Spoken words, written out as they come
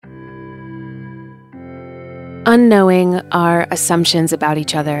Unknowing our assumptions about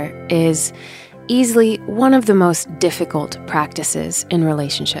each other is easily one of the most difficult practices in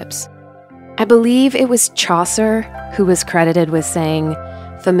relationships. I believe it was Chaucer who was credited with saying,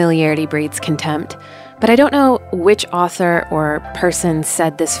 "Familiarity breeds contempt," but I don't know which author or person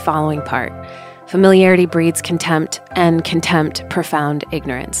said this following part: "Familiarity breeds contempt, and contempt profound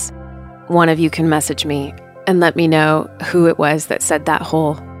ignorance." One of you can message me and let me know who it was that said that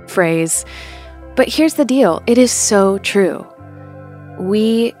whole phrase. But here's the deal. It is so true.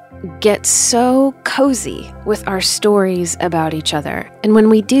 We get so cozy with our stories about each other. And when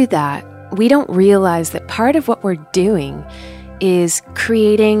we do that, we don't realize that part of what we're doing is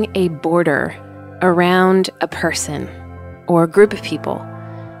creating a border around a person or a group of people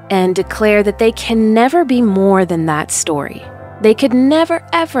and declare that they can never be more than that story. They could never,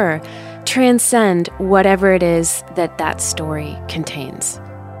 ever transcend whatever it is that that story contains.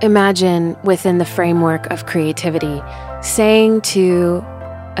 Imagine, within the framework of creativity, saying to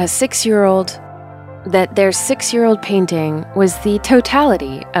a 6-year-old that their 6-year-old painting was the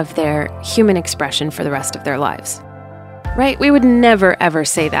totality of their human expression for the rest of their lives. Right? We would never, ever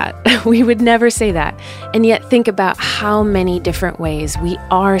say that. We would never say that. And yet think about how many different ways we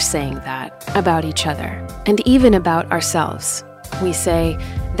are saying that about each other and even about ourselves. We say,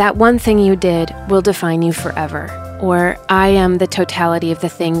 "That one thing you did will define you forever," or "I am the totality of the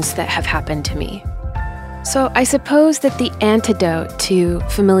things that have happened to me." So I suppose that the antidote to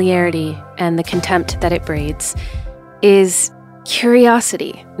familiarity and the contempt that it breeds is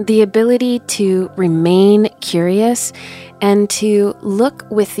curiosity, the ability to remain curious and to look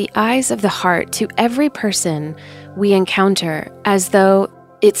with the eyes of the heart to every person we encounter as though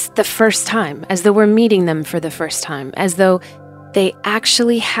it's the first time, as though we're meeting them for the first time, as though they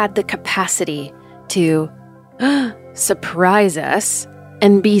actually had the capacity to surprise us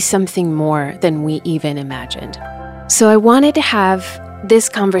and be something more than we even imagined. So I wanted to have this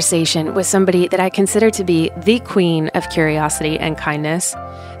conversation with somebody that I consider to be the queen of curiosity and kindness,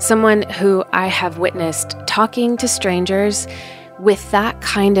 someone who I have witnessed talking to strangers with that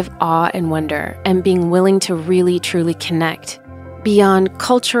kind of awe and wonder and being willing to really, truly connect beyond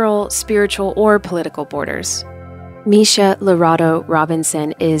cultural, spiritual, or political borders. Mesha Lerato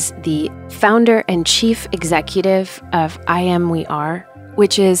Robinson is the founder and chief executive of I Am We Are,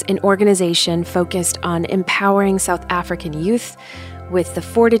 which is an organization focused on empowering South African youth with the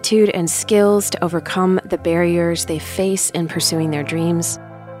fortitude and skills to overcome the barriers they face in pursuing their dreams.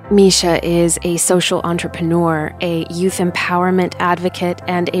 Mesha is a social entrepreneur, a youth empowerment advocate,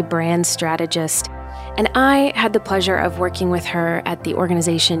 and a brand strategist. And I had the pleasure of working with her at the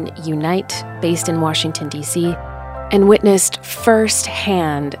organization Unite, based in Washington, D.C., and witnessed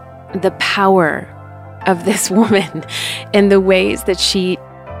firsthand the power of this woman and the ways that she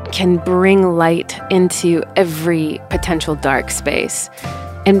can bring light into every potential dark space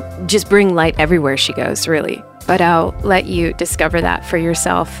and just bring light everywhere she goes, really. But I'll let you discover that for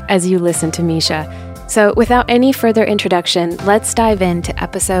yourself as you listen to Mesha. So without any further introduction, let's dive into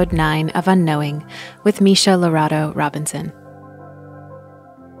episode 9 of Unknowing with Mesha Lerato Robinson.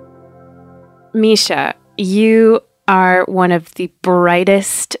 Mesha, you are one of the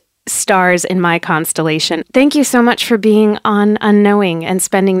brightest stars in my constellation. Thank you so much for being on Unknowing and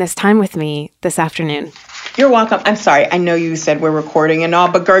spending this time with me this afternoon. You're welcome. I'm sorry. I know you said we're recording and all,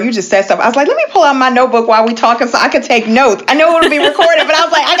 but girl, you just said stuff. I was like, let me pull out my notebook while we talking so I could take notes. I know it'll be recorded, but I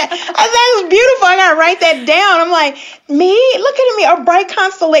was like, that was beautiful. I got to write that down. I'm like, me? Look at me, a bright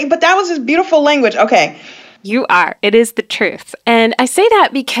constellation. But that was just beautiful language. Okay. You are. It is the truth. And I say that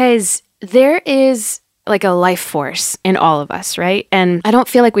because there is like a life force in all of us, right? And I don't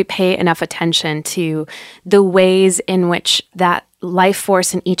feel like we pay enough attention to the ways in which that life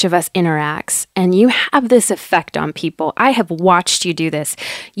force in each of us interacts. And you have this effect on people. I have watched you do this.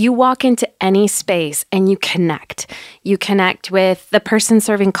 You walk into any space and you connect. You connect with the person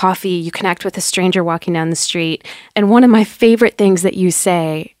serving coffee. You connect with a stranger walking down the street. And one of my favorite things that you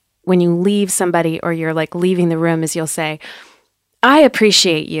say when you leave somebody or you're like leaving the room is you'll say, "I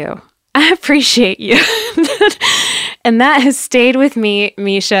appreciate you. I appreciate you." And that has stayed with me,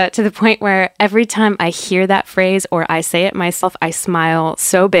 Mesha, to the point where every time I hear that phrase or I say it myself, I smile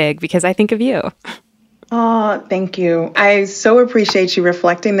so big because I think of you. Oh, thank you. I so appreciate you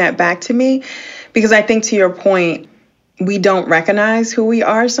reflecting that back to me because I think to your point, we don't recognize who we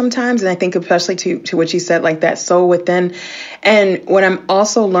are sometimes. And I think especially to what you said, like that soul within. And what I'm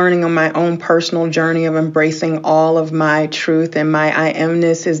also learning on my own personal journey of embracing all of my truth and my I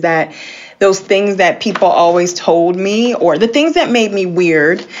amness is that those things that people always told me, or the things that made me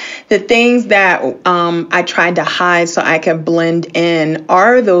weird, the things that I tried to hide so I could blend in,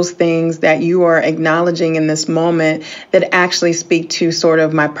 are those things that you are acknowledging in this moment that actually speak to sort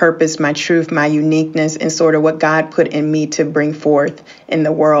of my purpose, my truth, my uniqueness, and sort of what God put in me to bring forth in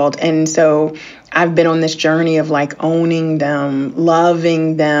the world. And so I've been on this journey of like owning them,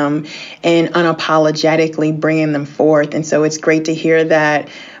 loving them, and unapologetically bringing them forth. And so it's great to hear that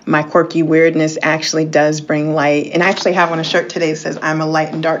my quirky weirdness actually does bring light. And I actually have on a shirt today that says I'm a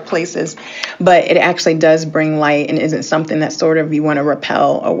light in dark places, but it actually does bring light and isn't something that sort of you want to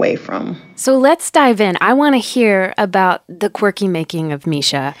repel away from. So let's dive in. I want to hear about the quirky making of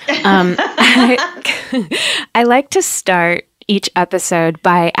Misha. I like to start each episode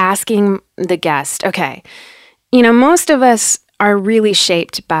by asking the guest, okay, most of us are really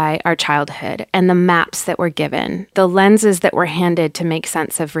shaped by our childhood and the maps that we're given, the lenses that we're handed to make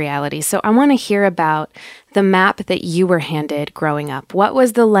sense of reality. So I want to hear about the map that you were handed growing up. What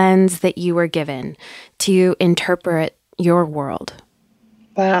was the lens that you were given to interpret your world?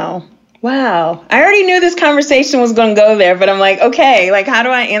 Wow. I already knew this conversation was going to go there, but I'm like, okay, like, how do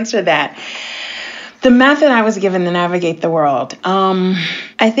I answer that? The map that I was given to navigate the world.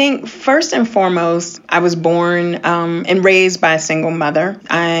 I think first and foremost, I was born and raised by a single mother.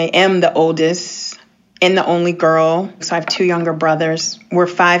 I am the oldest and the only girl. So I have two younger brothers. We're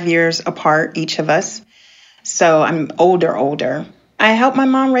 5 years apart, each of us. So I'm older. I helped my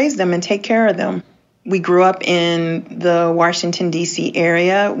mom raise them and take care of them. We grew up in the Washington, D.C.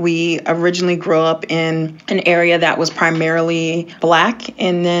 area. We originally grew up in an area that was primarily Black,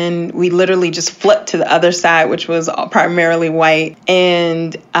 and then we literally just flipped to the other side, which was primarily white.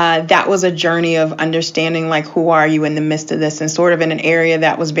 And that was a journey of understanding, like, who are you in the midst of this, and sort of in an area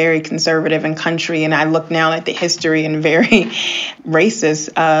that was very conservative and country. And I look now at the history and very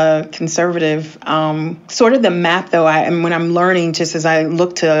racist, conservative. Sort of the map, though, and when I'm learning, just as I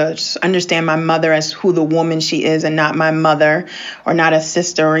look to just understand my mother as who the woman she is, and not my mother or not a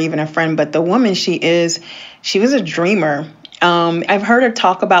sister or even a friend, but the woman she is, she was a dreamer. I've heard her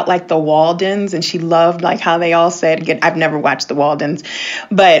talk about like the Waldens, and she loved like how they all said, I've never watched the Waldens,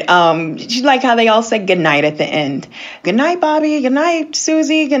 but she liked how they all said good night at the end. Good night, Bobby. Good night,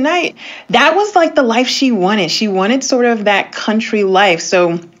 Susie. Good night. That was like the life she wanted. She wanted sort of that country life.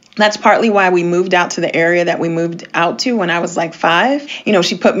 So that's partly why we moved out to the area that we moved out to when I was like 5.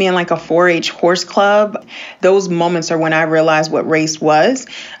 She put me in like a 4-H horse club. Those moments are when I realized what race was.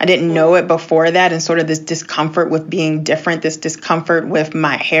 I didn't know it before that, and sort of this discomfort with being different, this discomfort with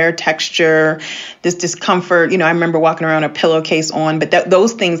my hair texture, this discomfort. I remember walking around a pillowcase on, but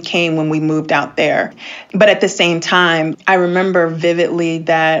those things came when we moved out there. But at the same time, I remember vividly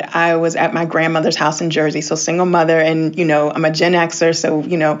that I was at my grandmother's house in Jersey, so single mother, and, I'm a Gen Xer,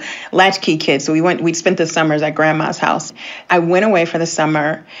 so, latchkey kid. So we spent the summers at grandma's house. I went away for the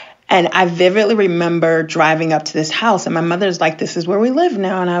summer, and I vividly remember driving up to this house, and my mother's like, this is where we live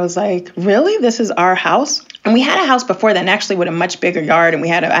now. And I was like, really? This is our house? And we had a house before that, and actually with a much bigger yard, and I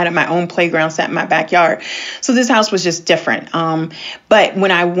had my own playground set in my backyard. So this house was just different. But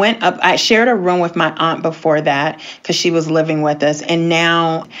when I went up, I shared a room with my aunt before that because she was living with us. And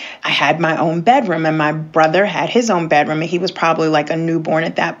now I had my own bedroom, and my brother had his own bedroom, and he was probably like a newborn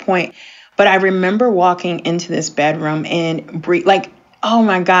at that point. But I remember walking into this bedroom and oh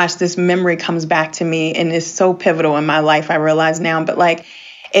my gosh, this memory comes back to me and is so pivotal in my life, I realize now. But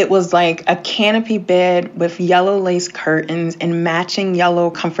it was like a canopy bed with yellow lace curtains and matching yellow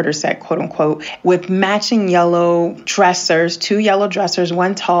comforter set, quote unquote, with matching yellow dressers, 2 yellow dressers,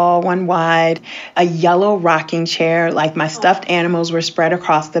 one tall, one wide, a yellow rocking chair. Like my stuffed animals were spread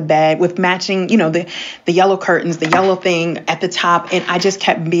across the bed with matching, the yellow curtains, the yellow thing at the top. And I just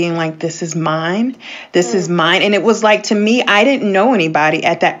kept being like, this is mine. This is mine. And it was like, to me, I didn't know anybody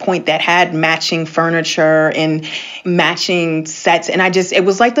at that point that had matching furniture and matching sets. And it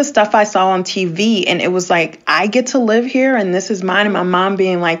was like the stuff I saw on TV, and it was like, I get to live here and this is mine. And my mom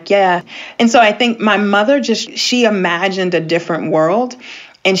being like, yeah. And so I think my mother she imagined a different world,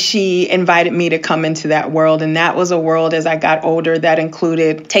 and she invited me to come into that world. And that was a world as I got older that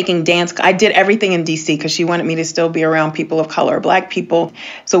included taking dance. I did everything in DC because she wanted me to still be around people of color, Black people.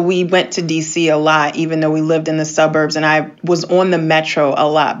 So we went to DC a lot, even though we lived in the suburbs. And I was on the metro a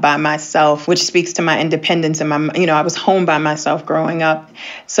lot by myself, which speaks to my independence. And I was home by myself growing up.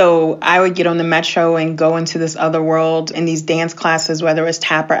 So I would get on the metro and go into this other world in these dance classes, whether it was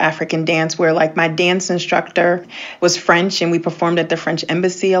tap or African dance, where like my dance instructor was French, and we performed at the French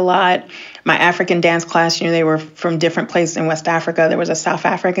embassy a lot. my African dance class, they were from different places in West Africa. There was a South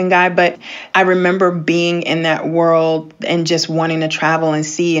African guy, but I remember being in that world and just wanting to travel and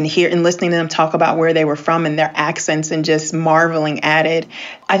see and hear and listening to them talk about where they were from and their accents and just marveling at it.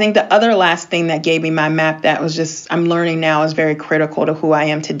 I think the other last thing that gave me my map that was just, I'm learning now is very critical to who I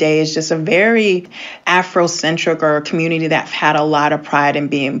am today is just a very Afrocentric or a community that had a lot of pride in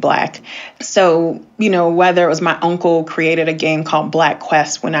being Black. So, whether it was my uncle created a game called Black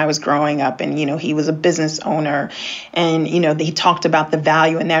Quest when I was growing up and, he was a business owner and, he talked about the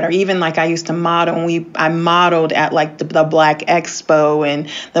value in that, or even like I used to model and I modeled at like the Black Expo and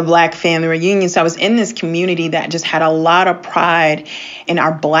the Black Family Reunion. So I was in this community that just had a lot of pride in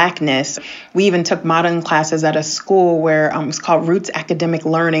our Blackness. We even took modeling classes at a school where it was called Roots Academic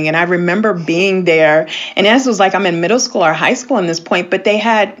Learning. And I remember being there, and this was like I'm in middle school or high school at this point, but they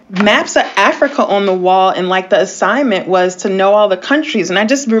had maps of Africa on the wall. And like the assignment was to know all the countries. And I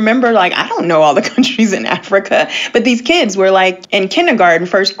just remember like, I don't know all the countries in Africa, but these kids were like in kindergarten,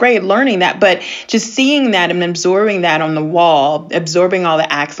 first grade, learning that. But just seeing that and absorbing that on the wall, absorbing all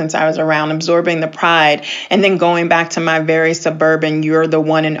the accents I was around, absorbing the pride, and then going back to my very suburban, you're the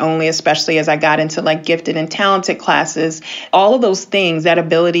one and only, especially as I got into like gifted and talented classes, all of those things, that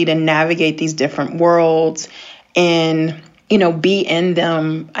ability to navigate these different worlds and, be in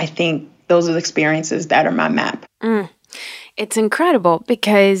them, I think those are the experiences that are my map. It's incredible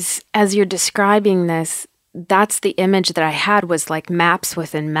because as you're describing this, that's the image that I had was like maps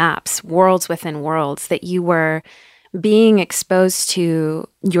within maps, worlds within worlds, that you were being exposed to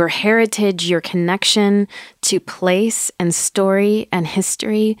your heritage, your connection to place and story and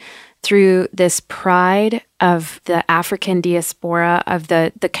history through this pride of the African diaspora, of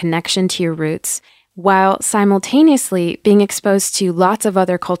the connection to your roots, while simultaneously being exposed to lots of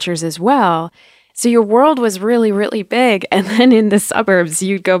other cultures as well. So your world was really, really big. And then in the suburbs,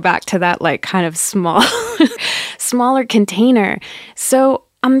 you'd go back to that like kind of smaller container. So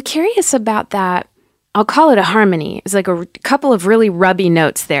I'm curious about that. I'll call it a harmony. It's like a couple of really rubby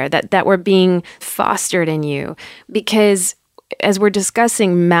notes there that were being fostered in you. Because as we're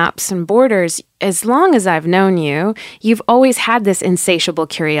discussing maps and borders, as long as I've known you, you've always had this insatiable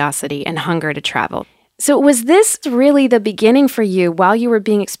curiosity and hunger to travel. So was this really the beginning for you while you were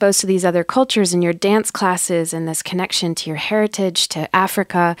being exposed to these other cultures in your dance classes and this connection to your heritage, to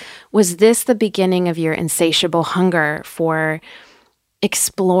Africa? Was this the beginning of your insatiable hunger for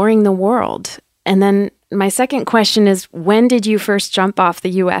exploring the world? And then my second question is, when did you first jump off the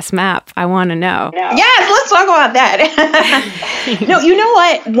U.S. map? I want to know. Yes, let's talk about that. No, you know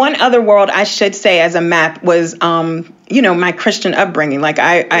what? One other world I should say as a map was, my Christian upbringing. Like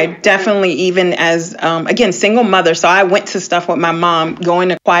I definitely, even as, again, single mother. So I went to stuff with my mom, going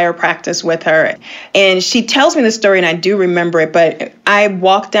to choir practice with her. And she tells me the story and I do remember it. But I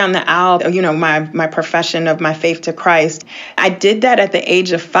walked down the aisle, my profession of my faith to Christ. I did that at the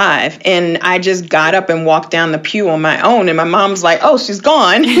age of 5. And I just got up and walked down the pew on my own. And my mom's like, oh, she's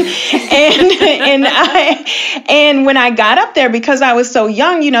gone. and when I got up there, because I was so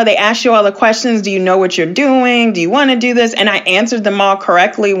young, they ask you all the questions. Do you know what you're doing? Do you want to do this? And I answered them all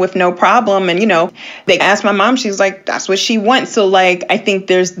correctly with no problem. And, they asked my mom, she's like, that's what she wants. So like, I think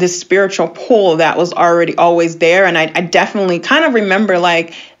there's this spiritual pull that was already always there. And I definitely kind of remember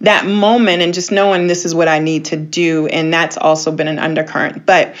like that moment and just knowing this is what I need to do. And that's also been an undercurrent.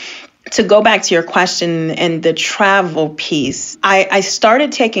 But to go back to your question and the travel piece, I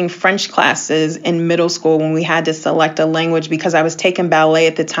started taking French classes in middle school when we had to select a language because I was taking ballet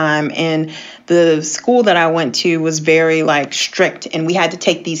at the time. And the school that I went to was very like strict and we had to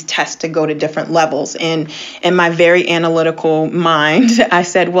take these tests to go to different levels. And in my very analytical mind, I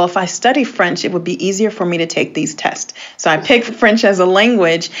said, well, if I study French, it would be easier for me to take these tests. So I picked French as a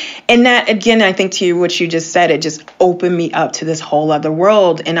language. And that, again, I think to you, what you just said, it just opened me up to this whole other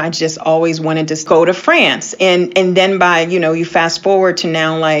world. And I just always wanted to go to France. And then by, you fast forward to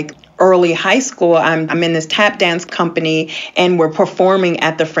now, like early high school, I'm in this tap dance company and we're performing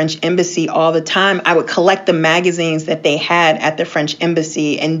at the French embassy all the time. I would collect the magazines that they had at the French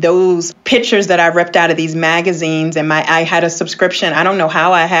embassy and those pictures that I ripped out of these magazines. And I had a subscription. I don't know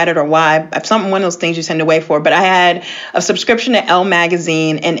how I had it or why. One of those things you send away for. But I had a subscription to Elle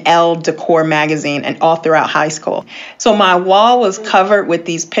magazine and Elle Decor magazine and all throughout high school. So my wall was covered with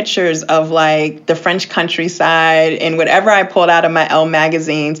these pictures of like the French countryside and whatever I pulled out of my Elle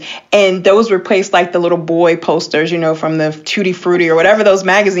magazines. And those replaced like the little boy posters, from the Tutti Frutti or whatever those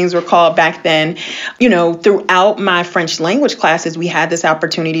magazines were called back then. Throughout my French language classes, we had this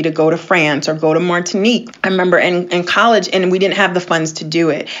opportunity to go to France or go to Martinique. I remember in college, and we didn't have the funds to do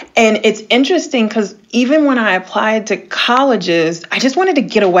it. And it's interesting because even when I applied to colleges, I just wanted to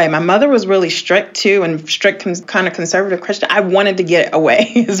get away. My mother was really strict too, and strict, kind of conservative Christian. I wanted to get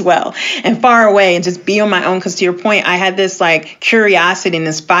away as well, and far away, and just be on my own. Because to your point, I had this like curiosity and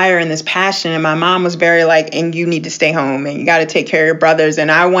this fire and this passion, and my mom was very like, and you need to stay home and you got to take care of your brothers.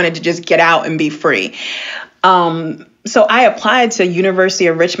 And I wanted to just get out and be free. So I applied to University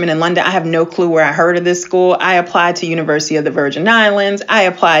of Richmond in London. I have no clue where I heard of this school. I applied to University of the Virgin Islands. I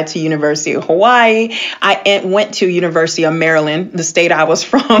applied to University of Hawaii. I went to University of Maryland, the state I was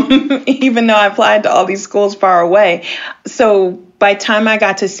from, even though I applied to all these schools far away. So by the time I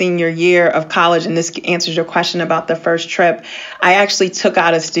got to senior year of college, and this answers your question about the first trip, I actually took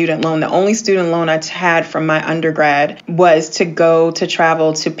out a student loan. The only student loan I had from my undergrad was to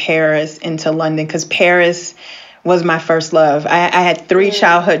travel to Paris and to London, because Paris was my first love. I had 3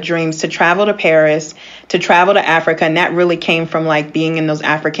 childhood dreams: to travel to Paris, to travel to Africa, and that really came from like being in those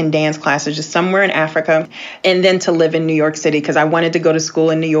African dance classes, just somewhere in Africa, and then to live in New York City because I wanted to go to school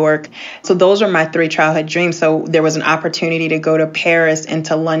in New York. So those are my 3 childhood dreams. So there was an opportunity to go to Paris and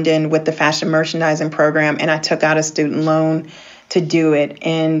to London with the fashion merchandising program, and I took out a student loan to do it.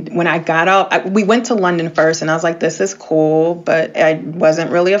 And when I got out, we went to London first, and I was like, this is cool, but I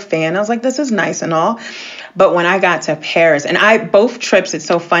wasn't really a fan. I was like, this is nice and all. But when I got to Paris, and both trips, it's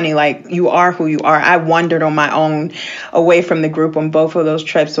so funny, like you are who you are. I wandered on my own away from the group on both of those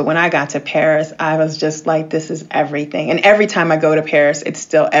trips. But when I got to Paris, I was just like, this is everything. And every time I go to Paris, it's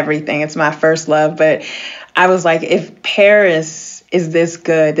still everything. It's my first love. But I was like, if Paris is this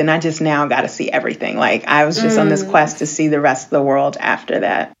good, then I just now got to see everything. Like I was just on this quest to see the rest of the world after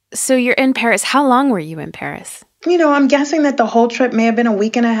that. So you're in Paris. How long were you in Paris? I'm guessing that the whole trip may have been a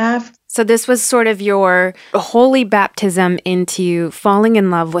week and a half. So this was sort of your holy baptism into falling in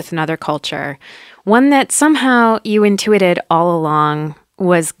love with another culture, one that somehow you intuited all along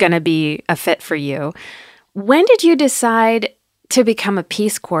was going to be a fit for you. When did you decide to become a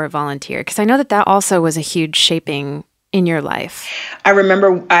Peace Corps volunteer? Because I know that also was a huge shaping in your life. I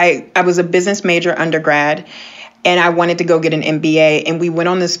remember I was a business major undergrad, and I wanted to go get an MBA. And we went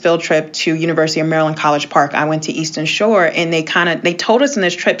on this field trip to University of Maryland, College Park. I went to Eastern Shore, and they told us in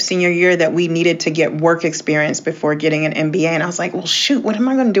this trip senior year that we needed to get work experience before getting an MBA. And I was like, well, shoot, what am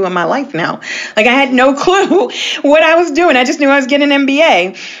I going to do in my life now? Like I had no clue what I was doing. I just knew I was getting an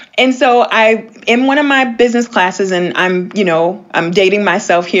MBA. And so in one of my business classes, and I'm dating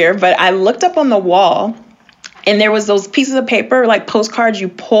myself here, but I looked up on the wall, and there was those pieces of paper, like postcards you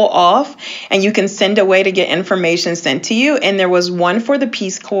pull off and you can send away to get information sent to you. And there was one for the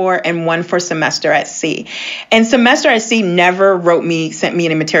Peace Corps and one for Semester at Sea. And Semester at Sea never sent me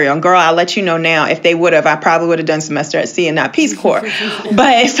any material. And girl, I'll let you know now, if they would have, I probably would have done Semester at Sea and not Peace Corps.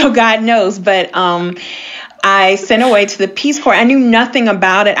 But so God knows. But I sent away to the Peace Corps. I knew nothing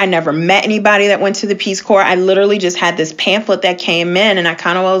about it. I never met anybody that went to the Peace Corps. I literally just had this pamphlet that came in, and I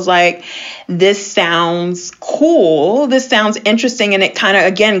kind of was like, this sounds cool. This sounds interesting. And it kind of,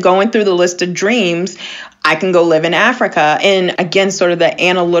 again, going through the list of dreams, I can go live in Africa. And again, sort of the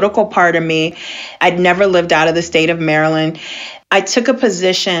analytical part of me, I'd never lived out of the state of Maryland. I took a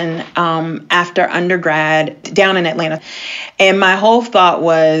position after undergrad down in Atlanta. And my whole thought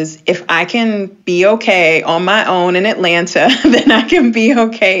was, if I can be okay on my own in Atlanta, then I can be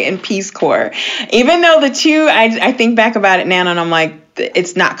okay in Peace Corps. Even though the two, I think back about it now and I'm like,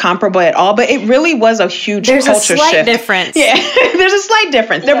 it's not comparable at all, but it really was a huge culture shift. There's a slight difference. Yeah, there's a slight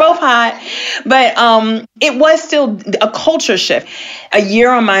difference. They're both hot, but it was still a culture shift. A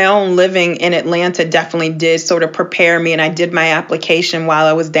year on my own living in Atlanta definitely did sort of prepare me, and I did my application while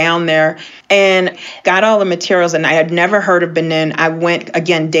I was down there and got all the materials, and I had never heard of Benin. I went,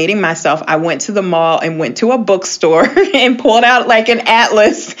 again, dating myself, I went to the mall and went to a bookstore and pulled out like an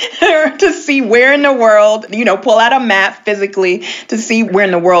atlas to see where in the world, pull out a map physically to see where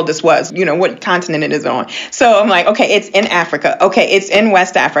in the world this was, what continent it is on. So I'm like, okay, it's in Africa. Okay, it's in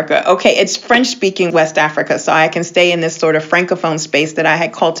West Africa. Okay, it's French-speaking West Africa, so I can stay in this sort of Francophone space that I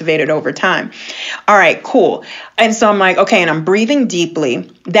had cultivated over time. All right, cool. And so I'm like, okay, and I'm breathing deeply.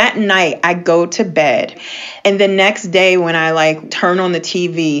 That night, I go to bed. And the next day when I turn on the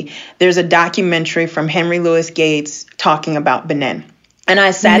TV, there's a documentary from Henry Louis Gates talking about Benin. And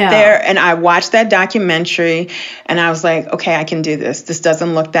I sat there and I watched that documentary and I was like, okay, I can do this. This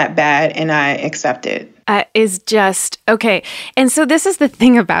doesn't look that bad. And I accept it. Is just, okay. And so this is the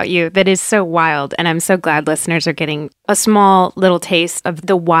thing about you that is so wild. And I'm so glad listeners are getting a small little taste of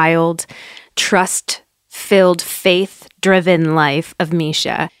the wild, trust-filled, faith-driven life of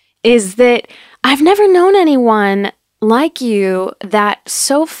Misha, is that I've never known anyone like you that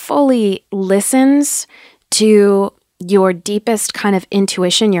so fully listens to your deepest kind of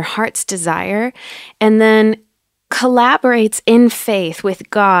intuition, your heart's desire, and then collaborates in faith with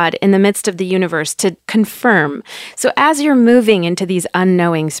God in the midst of the universe to confirm. So as you're moving into these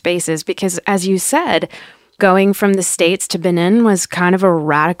unknowing spaces, because as you said, going from the States to Benin was kind of a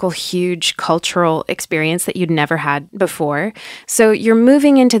radical, huge cultural experience that you'd never had before. So you're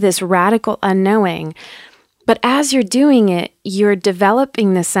moving into this radical unknowing. But as you're doing it, you're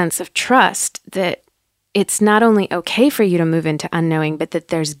developing the sense of trust that it's not only okay for you to move into unknowing, but that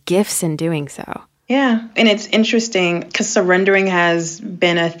there's gifts in doing so. Yeah. And it's interesting because surrendering has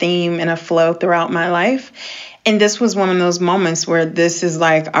been a theme and a flow throughout my life. And this was one of those moments where this is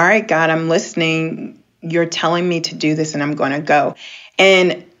like, all right, God, I'm listening. You're telling me to do this and I'm going to go.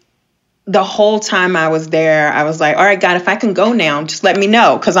 And the whole time I was there, I was like, all right, God, if I can go now, just let me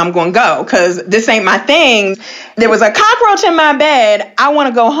know because I'm going to go because this ain't my thing. There was a cockroach in my bed. I want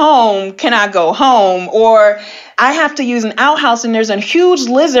to go home. Can I go home? Or I have to use an outhouse and there's a huge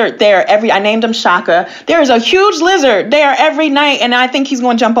lizard there I named him Shaka. There's a huge lizard there every night and I think he's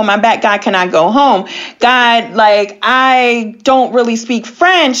going to jump on my back. God, can I go home? God, like, I don't really speak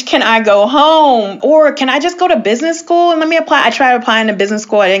French. Can I go home? Or can I just go to business school and let me apply? I tried applying to business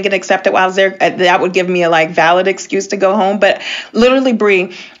school. I didn't get accepted while I was there. That would give me a valid excuse to go home. But literally,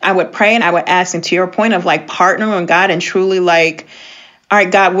 Bree, I would pray and I would ask, and to your point of partnering with God and truly all right,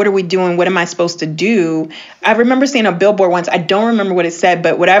 God, what are we doing? What am I supposed to do? I remember seeing a billboard once. I don't remember what it said,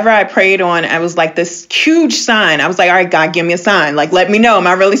 but whatever I prayed on, I was like this huge sign. I was like, all right, God, give me a sign. Let me know. Am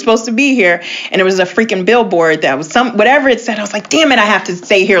I really supposed to be here? And it was a freaking billboard that was whatever it said. I was like, damn it, I have to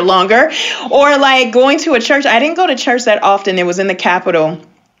stay here longer. Or going to a church. I didn't go to church that often. It was in the Capitol.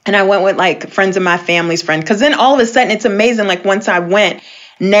 And I went with friends of my family's friend. Because then all of a sudden, it's amazing. Once I went,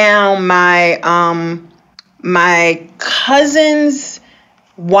 now my cousin's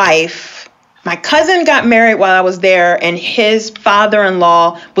wife, my cousin got married while I was there, and his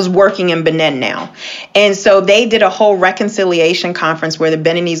father-in-law was working in Benin now. And so they did a whole reconciliation conference where the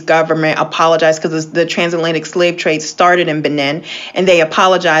Beninese government apologized because the transatlantic slave trade started in Benin, and they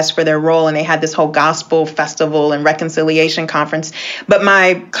apologized for their role, and they had this whole gospel festival and reconciliation conference. But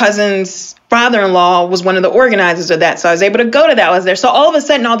my cousin's father-in-law was one of the organizers of that. So I was able to go to that. I was there. So all of a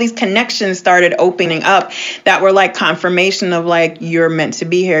sudden, all these connections started opening up that were confirmation of you're meant to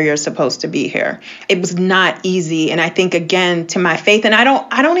be here. You're supposed to be here. It was not easy. And I think, again, to my faith, and I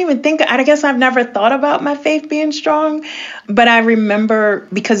don't even think, I guess I've never thought about my faith being strong, but I remember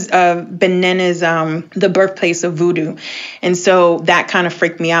because Benin is the birthplace of voodoo. And so that kind of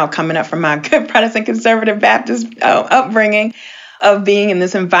freaked me out coming up from my good Protestant conservative Baptist upbringing, of being in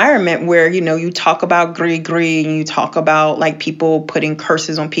this environment where, you talk about gris-gris and you talk about people putting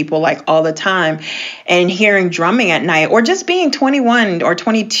curses on people all the time, and hearing drumming at night, or just being 21 or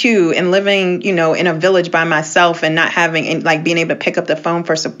 22 and living, in a village by myself and not having, and being able to pick up the phone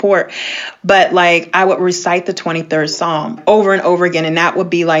for support. But I would recite the 23rd Psalm over and over again. And that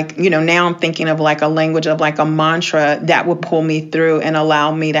would be now I'm thinking of a language of a mantra that would pull me through and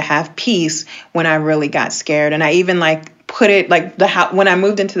allow me to have peace when I really got scared. And I even put it when I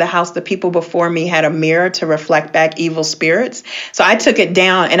moved into the house, the people before me had a mirror to reflect back evil spirits. So I took it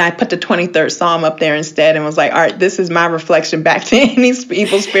down and I put the 23rd Psalm up there instead and was like, all right, this is my reflection back to any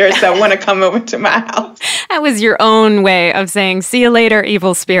evil spirits that want to come over to my house. That was your own way of saying, see you later,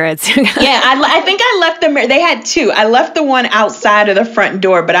 evil spirits. Yeah, I think I left the mirror. They had two. I left the one outside of the front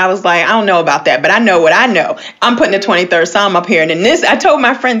door, but I was like, I don't know about that, but I know what I know. I'm putting the 23rd Psalm up here. And then I told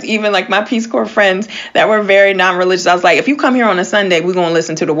my friends, even my Peace Corps friends that were very non-religious, I was like, if you come here on a Sunday, we're going to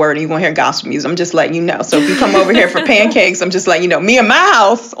listen to the word and you're going to hear gospel music. I'm just letting you know. So if you come over here for pancakes, I'm just letting you know. Me and my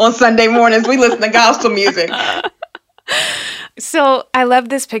house on Sunday mornings, we listen to gospel music. So I love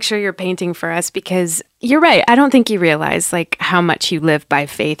this picture you're painting for us because you're right. I don't think you realize how much you live by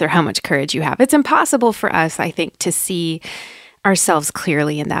faith or how much courage you have. It's impossible for us, I think, to see ourselves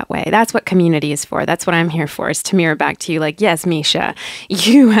clearly in that way. That's what community is for. That's what I'm here for, is to mirror back to you yes, Misha,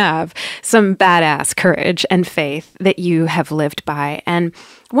 you have some badass courage and faith that you have lived by. And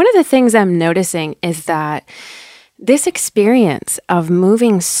one of the things I'm noticing is that this experience of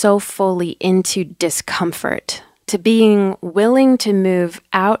moving so fully into discomfort, to being willing to move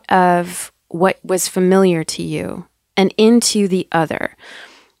out of what was familiar to you and into the other,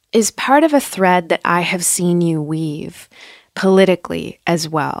 is part of a thread that I have seen you weave politically as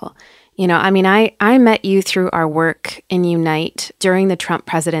well. I met you through our work in Unite during the Trump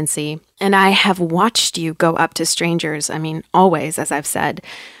presidency, and I have watched you go up to strangers. Always, as I've said.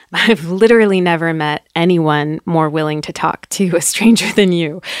 I've literally never met anyone more willing to talk to a stranger than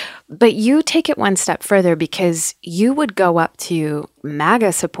you. But you take it one step further because you would go up to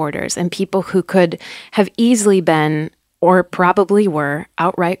MAGA supporters and people who could have easily been or probably were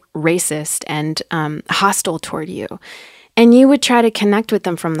outright racist and hostile toward you. And you would try to connect with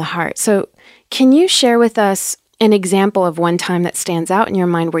them from the heart. So can you share with us an example of one time that stands out in your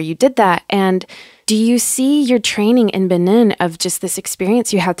mind where you did that? And do you see your training in Benin of just this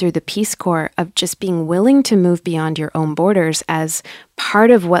experience you had through the Peace Corps of just being willing to move beyond your own borders as part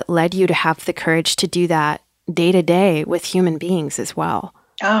of what led you to have the courage to do that day to day with human beings as well?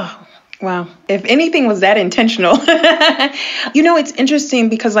 Oh, wow. If anything was that intentional. It's interesting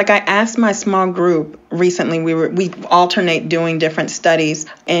because I asked my small group recently, we alternate doing different studies,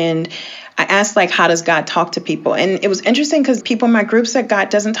 and I asked how does God talk to people? And it was interesting because people in my group said God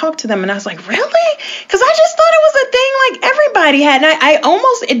doesn't talk to them. And I was like, really? Because I just thought it was a thing everybody had. And I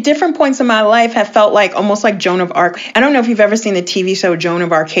almost at different points in my life have felt almost like Joan of Arc. I don't know if you've ever seen the TV show Joan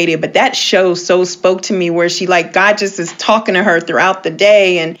of Arcadia, but that show so spoke to me where she God just is talking to her throughout the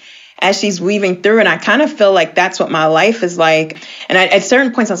day. And as she's weaving through, and I kind of feel like that's what my life is like. And at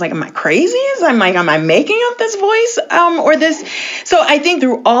certain points, I was like, am I crazy? Am I making up this voice or this? So I think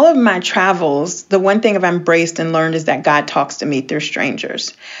through all of my travels, the one thing I've embraced and learned is that God talks to me through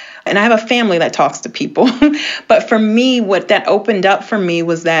strangers. And I have a family that talks to people. But for me, what that opened up for me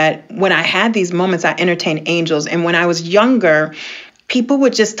was that when I had these moments, I entertained angels. And when I was younger, people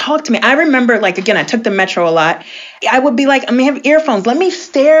would just talk to me. I remember, again, I took the metro a lot. I would be like, I have earphones. Let me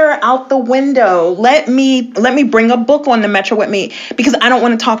stare out the window. Let me bring a book on the metro with me because I don't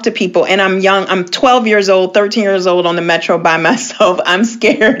want to talk to people. And I'm young. I'm 12 years old, 13 years old on the metro by myself. I'm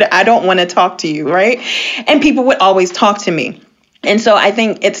scared. I don't want to talk to you, right? And people would always talk to me. And so I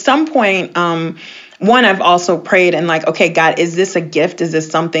think at some point, one, I've also prayed and okay, God, is this a gift? Is this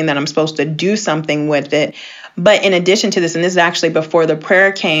something that I'm supposed to do something with it? But in addition to this, and this is actually before the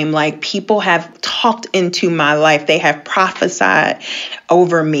prayer came, people have talked into my life. They have prophesied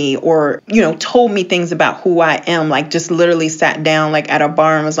over me or, told me things about who I am, just literally sat down at a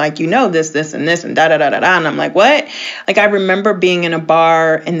bar and was like, this and this and da da da da da. And I'm like, what? I remember being in a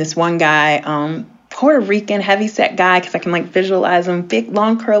bar and this one guy, Puerto Rican heavyset guy, because I can visualize him, big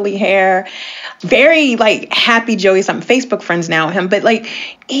long curly hair, very happy Joey. I'm Facebook friends now with him, but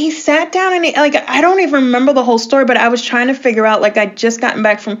he sat down and I don't even remember the whole story, but I was trying to figure out I just gotten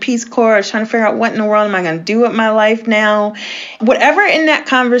back from Peace Corps. I was trying to figure out what in the world am I going to do with my life now? Whatever in that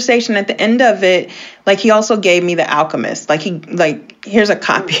conversation at the end of it, he also gave me The Alchemist. Here's a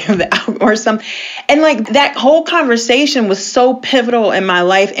copy of the Alchemist or something. And that whole conversation was so pivotal in my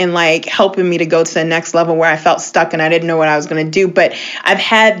life and helping me to go to the next level where I felt stuck and I didn't know what I was going to do. But I've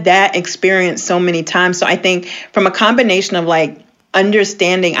had that experience so many times. So I think from a combination of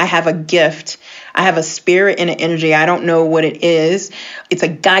understanding I have a gift, I have a spirit and an energy. I don't know what it is. It's a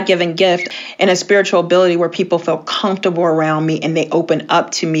God-given gift and a spiritual ability where people feel comfortable around me and they open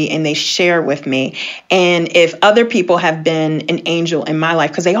up to me and they share with me. And if other people have been an angel in my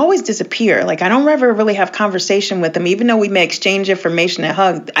life, because they always disappear, I don't ever really have conversation with them, even though we may exchange information and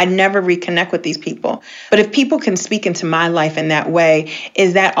hug, I never reconnect with these people. But if people can speak into my life in that way,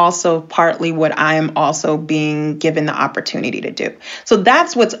 is that also partly what I am also being given the opportunity to do? So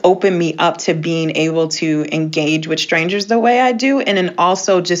that's what's opened me up to being able to engage with strangers the way I do. And then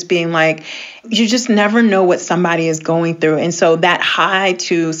also just being you just never know what somebody is going through. And so that high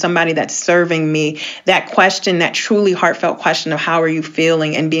to somebody that's serving me, that question, that truly heartfelt question of how are you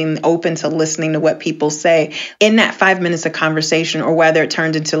feeling and being open to listening to what people say in that 5 minutes of conversation, or whether it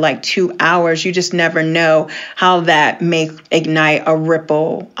turned into 2 hours, you just never know how that may ignite a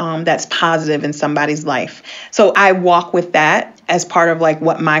ripple that's positive in somebody's life. So I walk with that as part of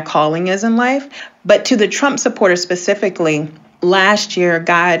what my calling is in life. But to the Trump supporters specifically, last year,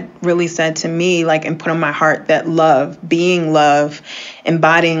 God really said to me, and put on my heart that love, being love,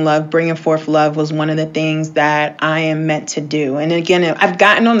 embodying love, bringing forth love was one of the things that I am meant to do. And again, I've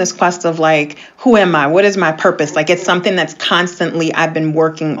gotten on this quest of who am I? What is my purpose? It's something that's constantly I've been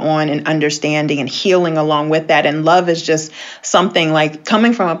working on and understanding and healing along with that. And love is just something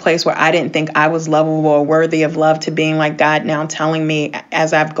coming from a place where I didn't think I was lovable or worthy of love to being God now telling me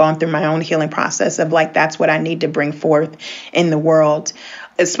as I've gone through my own healing process of that's what I need to bring forth in the world.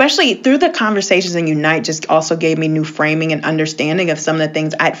 Especially through the conversations in Unite just also gave me new framing and understanding of some of the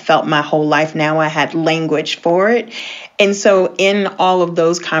things I'd felt my whole life. Now I had language for it. And so in all of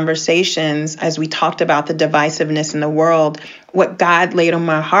those conversations, as we talked about the divisiveness in the world, what God laid on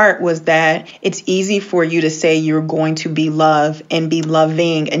my heart was that it's easy for you to say you're going to be love and be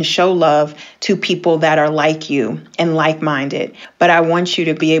loving and show love to people that are like you and like-minded. But I want you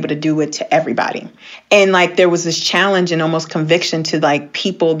to be able to do it to everybody. And like there was this challenge and almost conviction to like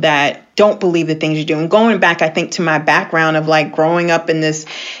people that don't believe the things you do. And going back, I think, to my background of like growing up in this,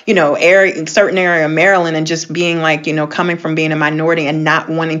 area, certain area of Maryland, and just being like, coming from being a minority and not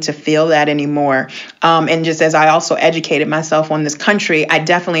wanting to feel that anymore. And just as I also educated myself on this country, I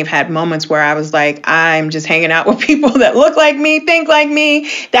definitely have had moments where I was like, I'm just hanging out with people that look like me, think like me.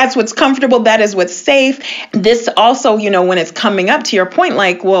 That's what's comfortable. That is what's safe. This also, when it's coming up to your point,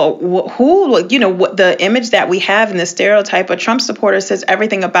 like, well, what the image that we have in the stereotype of Trump supporter says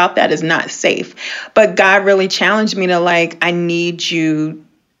everything about that is not safe. But God really challenged me to like, I need you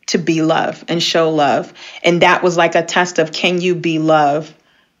to be love and show love. And that was like a test of, can you be love?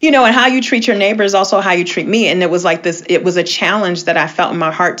 And how you treat your neighbor is also how you treat me. And it was like this, it was a challenge that I felt in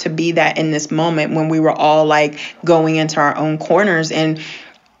my heart to be that in this moment when we were all like going into our own corners. And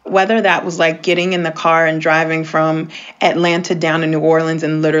whether that was like getting in the car and driving from Atlanta down to New Orleans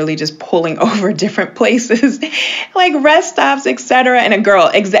and literally just pulling over different places, like rest stops, etc. And a girl,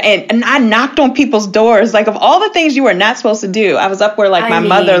 and I knocked on people's doors. Like of all the things you were not supposed to do, I was up where like my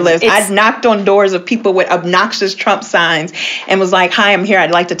mother lives. I knocked on doors of people with obnoxious Trump signs and was like, hi, I'm here. I'd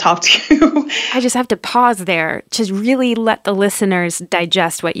like to talk to you. I just have to pause there to really let the listeners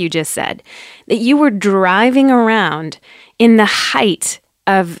digest what you just said. That you were driving around in the height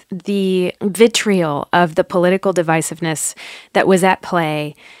of the vitriol of the political divisiveness that was at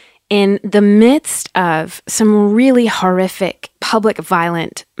play in the midst of some really horrific public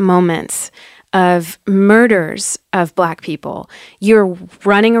violent moments of murders of Black people. You're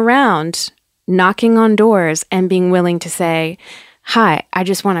running around, knocking on doors and being willing to say, hi, I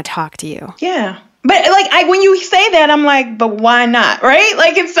just want to talk to you. Yeah. But like when you say that, I'm like, but why not? Right?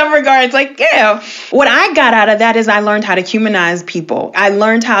 Like in some regards, like, yeah, what I got out of that is I learned how to humanize people. I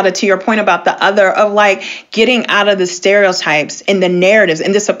learned how to your point about the other, of like getting out of the stereotypes and the narratives.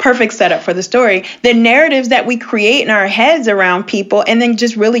 And this is a perfect setup for the story, the narratives that we create in our heads around people, and then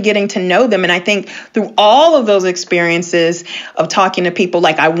just really getting to know them. And I think through all of those experiences of talking to people,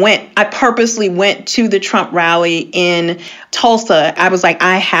 like I purposely went to the Trump rally in Tulsa. I was like,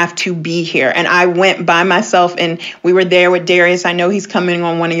 I have to be here. And I went by myself and we were there with Darius. I know he's coming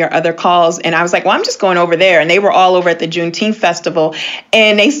on one of your other calls. And I was like, well, I'm just going over there. And they were all over at the Juneteenth festival.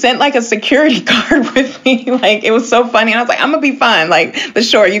 And they sent like a security guard with me. Like, it was so funny. And I was like, I'm going to be fine. Like, but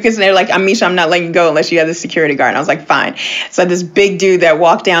sure, you can say, they're like, Amisha, I'm not letting you go unless you have the security guard. And I was like, fine. So this big dude that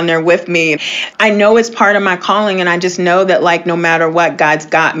walked down there with me, I know it's part of my calling. And I just know that like, no matter what, God's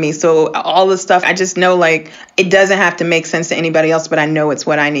got me. So all the stuff, I just know like, it doesn't have to make sense to anybody else, but I know it's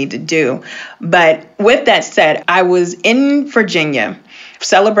what I need to do. But with that said, I was in Virginia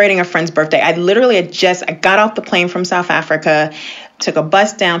celebrating a friend's birthday. I got off the plane from South Africa, took a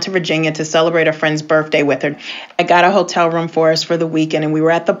bus down to Virginia to celebrate a friend's birthday with her. I got a hotel room for us for the weekend, and we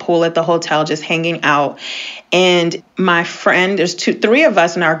were at the pool at the hotel just hanging out. And my friend, there's three of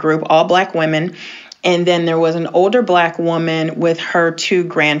us in our group, all Black women. And then there was an older Black woman with her two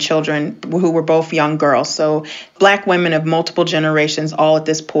grandchildren who were both young girls. So Black women of multiple generations all at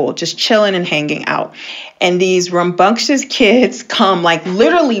this pool, just chilling and hanging out. And these rambunctious kids come, like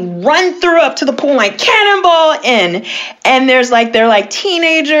literally run through up to the pool, like cannonball in. And they're like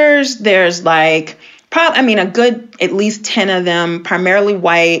teenagers. There's like a good at least 10 of them, primarily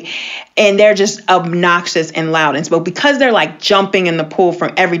white, and they're just obnoxious and loud. And so because they're like jumping in the pool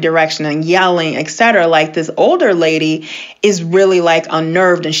from every direction and yelling, etc., like this older lady is really like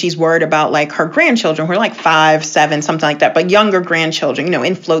unnerved, and she's worried about like her grandchildren who are like 5, 7, something like that, but younger grandchildren,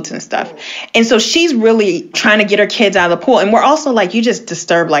 in floats and stuff. And so she's really trying to get her kids out of the pool. And we're also like, you just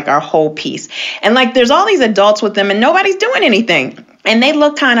disturbed like our whole piece. And like there's all these adults with them and nobody's doing anything. And they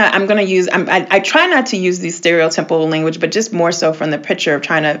look kind of, I try not to use these stereotypical language, but just more so from the picture of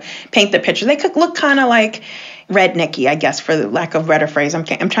trying to paint the picture. They could look kind of like rednecky, I guess, for the lack of better phrase. I'm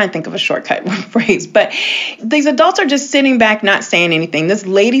trying to think of a shortcut phrase. But these adults are just sitting back, not saying anything. This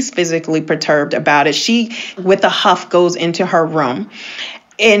lady's physically perturbed about it. She, with a huff, goes into her room.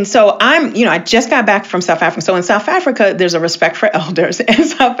 And so I just got back from South Africa. So in South Africa, there's a respect for elders. In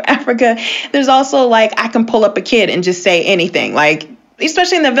South Africa, there's also like, I can pull up a kid and just say anything, like,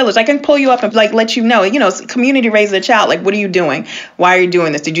 especially in the village. I can pull you up and like let you know, community raised a child. Like, what are you doing? Why are you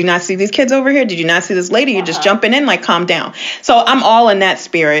doing this? Did you not see these kids over here? Did you not see this lady? You're just jumping in, like, calm down. So I'm all in that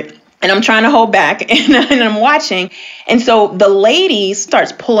spirit. And I'm trying to hold back and I'm watching. And so the lady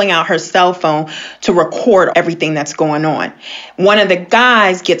starts pulling out her cell phone to record everything that's going on. One of the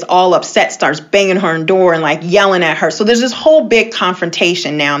guys gets all upset, starts banging her door and like yelling at her. So there's this whole big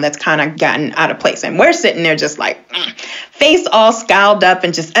confrontation now that's kind of gotten out of place. And we're sitting there just like face all scowled up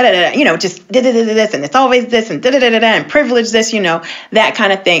and just, just this and it's always this and and privilege this, that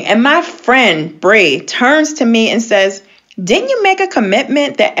kind of thing. And my friend Bree turns to me and says, didn't you make a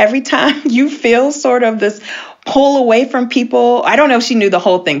commitment that every time you feel sort of this pull away from people? I don't know if she knew the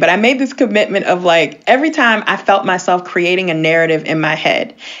whole thing, but I made this commitment of like, every time I felt myself creating a narrative in my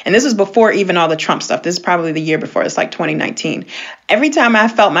head, and this was before even all the Trump stuff. This is probably the year before. It's like 2019. Every time I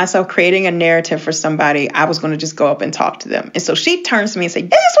felt myself creating a narrative for somebody, I was going to just go up and talk to them. And so she turns to me and said, is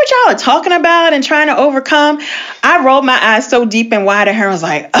this what y'all are talking about and trying to overcome? I rolled my eyes so deep and wide at her. I was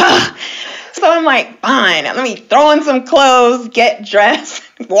like, ugh. So I'm like, fine, let me throw on some clothes, get dressed,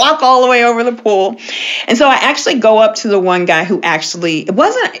 walk all the way over the pool. And so I actually go up to the one guy who I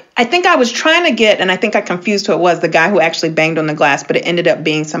think I was trying to get, and I think I confused who it was, the guy who actually banged on the glass, but it ended up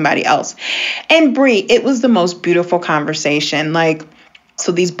being somebody else. And Bree, it was the most beautiful conversation.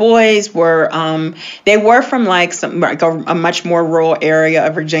 So these boys were, they were from a much more rural area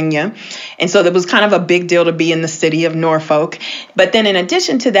of Virginia. And so it was kind of a big deal to be in the city of Norfolk. But then in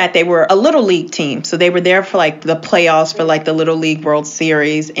addition to that, they were a Little League team. So they were there for the playoffs for the Little League World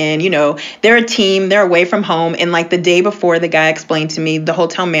Series. And, they're a team, they're away from home. And the day before, the guy explained to me, the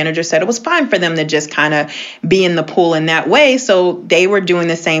hotel manager said it was fine for them to just kind of be in the pool in that way. So they were doing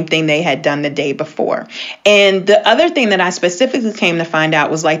the same thing they had done the day before. And the other thing that I specifically came to find out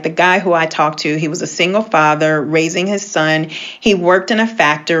was the guy who I talked to, he was a single father raising his son. He worked in a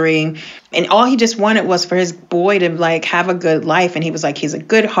factory and all he just wanted was for his boy to have a good life. And he was he's a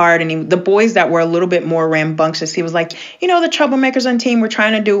good heart. And the boys that were a little bit more rambunctious, he was the troublemakers on team, we're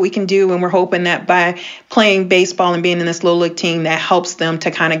trying to do what we can do. And we're hoping that by playing baseball and being in this little league team, that helps them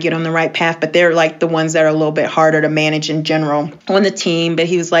to kind of get on the right path. But they're the ones that are a little bit harder to manage in general on the team. But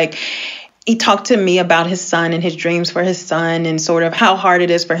he was he talked to me about his son and his dreams for his son and sort of how hard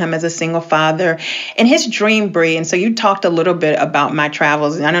it is for him as a single father and his dream, Bree. And so you talked a little bit about my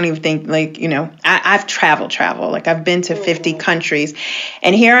travels. And I don't even think I've traveled. I've been to 50 countries.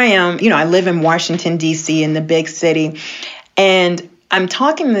 And here I am, I live in Washington, D.C. in the big city. And I'm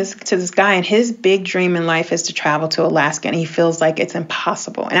talking to this guy, and his big dream in life is to travel to Alaska, and he feels like it's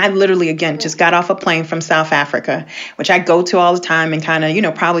impossible. And I literally, again, just got off a plane from South Africa, which I go to all the time and kind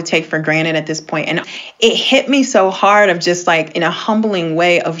of, probably take for granted at this point. And it hit me so hard of just in a humbling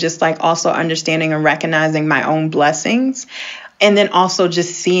way of just also understanding and recognizing my own blessings. And then also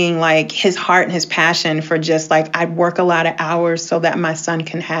just seeing his heart and his passion for just I work a lot of hours so that my son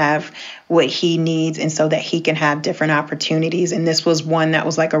can have what he needs and so that he can have different opportunities. And this was one that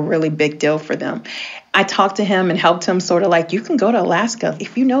was a really big deal for them. I talked to him and helped him sort of you can go to Alaska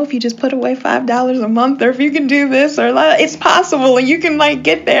if you just put away $5 a month, or if you can do this, or it's possible and you can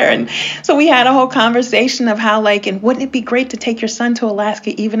get there. And so we had a whole conversation of how and wouldn't it be great to take your son to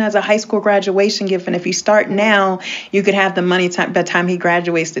Alaska even as a high school graduation gift? And if you start now, you could have the money by the time he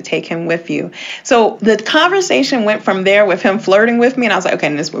graduates to take him with you. So the conversation went from there with him flirting with me, and I was like, okay,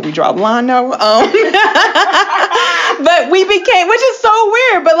 and this is where we draw the line now. But we became, which is so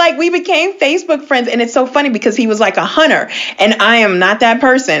weird, but we became Facebook friends. And it's so funny because he was a hunter and I am not that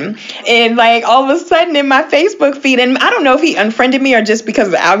person. And all of a sudden in my Facebook feed, and I don't know if he unfriended me or just because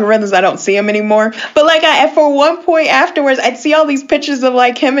of the algorithms, I don't see him anymore. But for one point afterwards, I'd see all these pictures of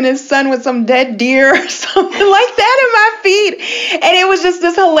him and his son with some dead deer or something like that in my feed. And it was just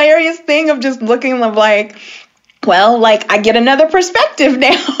this hilarious thing of just looking I get another perspective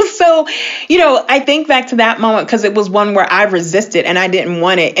now. So, I think back to that moment because it was one where I resisted and I didn't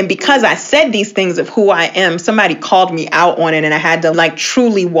want it. And because I said these things of who I am, somebody called me out on it and I had to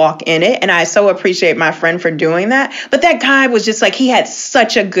truly walk in it. And I so appreciate my friend for doing that. But that guy was just he had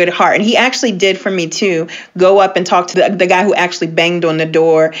such a good heart. And he actually did for me too, go up and talk to the guy who actually banged on the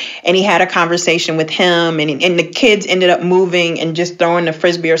door. And he had a conversation with him and the kids ended up moving and just throwing the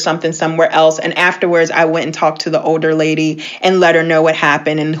Frisbee or something somewhere else. And afterwards, I went and talked to the older lady and let her know what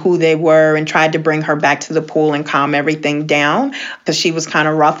happened and who they were and tried to bring her back to the pool and calm everything down because she was kind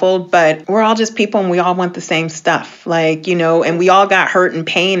of ruffled. But we're all just people and we all want the same stuff, and we all got hurt and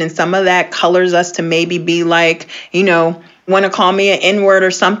pain. And some of that colors us to maybe be want to call me an N-word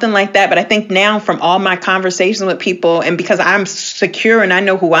or something like that. But I think now from all my conversations with people and because I'm secure and I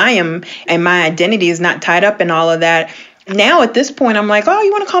know who I am and my identity is not tied up in all of that, now at this point, I'm like, oh,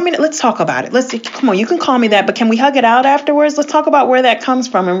 you want to call me? Let's talk about it. Come on, you can call me that, but can we hug it out afterwards? Let's talk about where that comes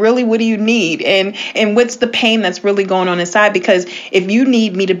from and really what do you need? And what's the pain that's really going on inside? Because if you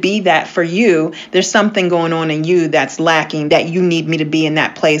need me to be that for you, there's something going on in you that's lacking, that you need me to be in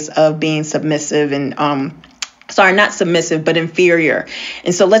that place of being submissive and, sorry, not submissive, but inferior.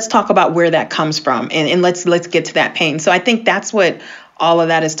 And so let's talk about where that comes from and let's get to that pain. So I think that's what all of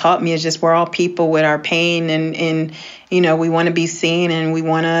that has taught me, is just we're all people with our pain and we want to be seen and we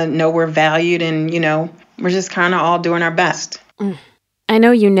want to know we're valued and, we're just kind of all doing our best. I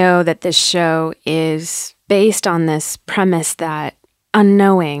know you know that this show is based on this premise that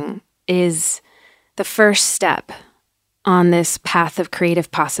unknowing is the first step on this path of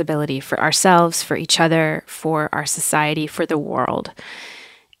creative possibility for ourselves, for each other, for our society, for the world.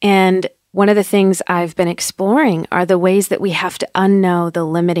 And one of the things I've been exploring are the ways that we have to unknow the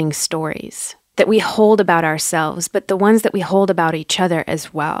limiting stories that we hold about ourselves, but the ones that we hold about each other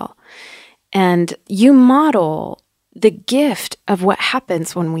as well. And you model the gift of what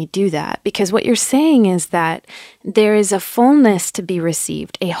happens when we do that, because what you're saying is that there is a fullness to be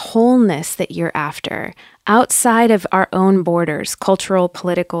received, a wholeness that you're after, outside of our own borders, cultural,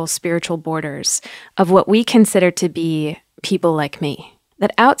 political, spiritual borders, of what we consider to be people like me.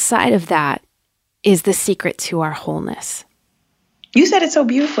 That outside of that is the secret to our wholeness. You said it so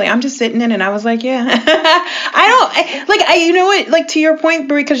beautifully. I'm just sitting in and I was like, yeah. You know what, like to your point,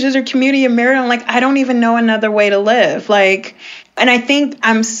 Brie, because there's a community in Maryland, like I don't even know another way to live. Like, and I think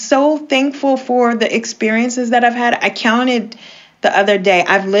I'm so thankful for the experiences that I've had. I counted the other day,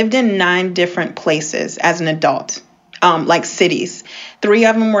 I've lived in 9 different places as an adult, like cities. 3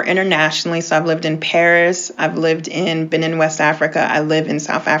 of them were internationally. So I've lived in Paris, been in West Africa, I live in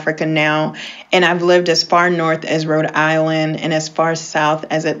South Africa now, and I've lived as far north as Rhode Island and as far south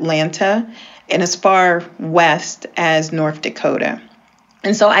as Atlanta and as far west as North Dakota.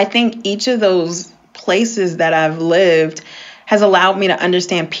 And so I think each of those places that I've lived has allowed me to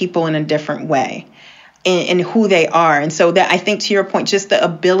understand people in a different way. And who they are. And so that I think, to your point, just the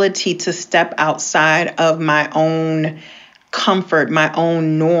ability to step outside of my own comfort, my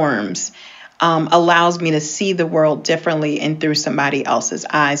own norms, allows me to see the world differently and through somebody else's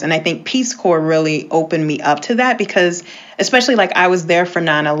eyes. And I think Peace Corps really opened me up to that, because especially like I was there for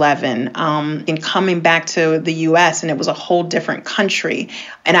 9/11 and coming back to the US, and it was a whole different country.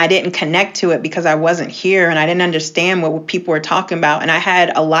 And I didn't connect to it because I wasn't here and I didn't understand what people were talking about. And I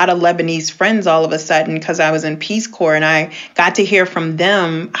had a lot of Lebanese friends all of a sudden because I was in Peace Corps, and I got to hear from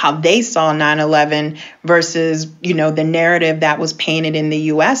them how they saw 9/11 versus, the narrative that was painted in the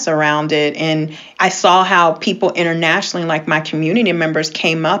US around it. And I saw how people internationally, like my community members,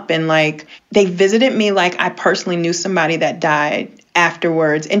 came up and like they visited me like I personally knew somebody that died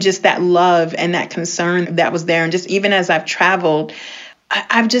afterwards, and just that love and that concern that was there. And just even as I've traveled,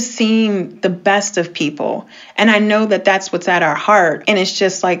 I've just seen the best of people. And I know that that's what's at our heart. And it's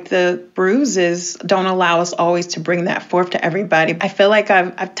just like the bruises don't allow us always to bring that forth to everybody. I feel like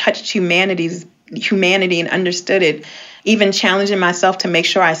I've touched humanity and understood it, even challenging myself to make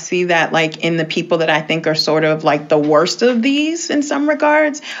sure I see that like in the people that I think are sort of like the worst of these in some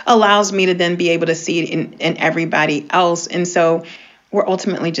regards, allows me to then be able to see it in everybody else. And so we're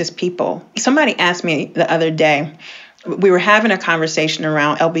ultimately just people. Somebody asked me the other day, we were having a conversation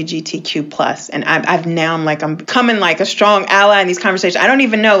around LGBTQ+, and I'm becoming like a strong ally in these conversations. I don't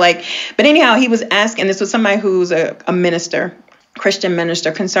even know, but anyhow, he was asking, this was somebody who's a minister, Christian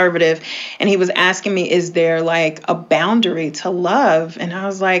minister, conservative, and he was asking me, is there like a boundary to love? And I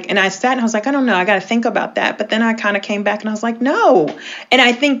was like, and I sat and I was like, I don't know, I got to think about that. But then I kind of came back and I was like, no. And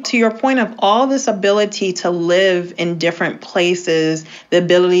I think to your point of all this ability to live in different places, the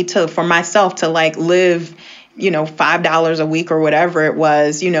ability for myself to like live, $5 a week or whatever it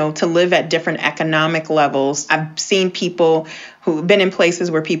was, to live at different economic levels. I've seen people who've been in places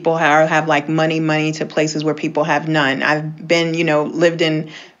where people have like money to places where people have none. I've been, lived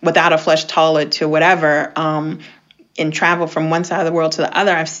in without a flesh toilet to whatever, and travel from one side of the world to the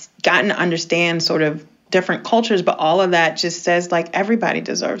other. I've gotten to understand sort of different cultures, but all of that just says like everybody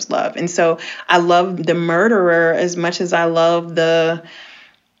deserves love. And so I love the murderer as much as I love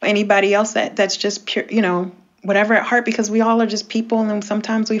anybody else that's just pure, whatever at heart, because we all are just people, and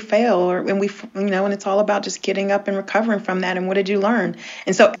sometimes we fail, and and it's all about just getting up and recovering from that. And what did you learn?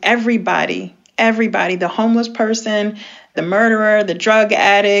 And so everybody, the homeless person, the murderer, the drug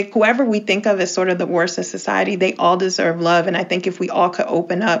addict, whoever we think of as sort of the worst of society, they all deserve love. And I think if we all could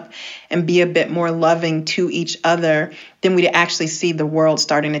open up and be a bit more loving to each other, then we'd actually see the world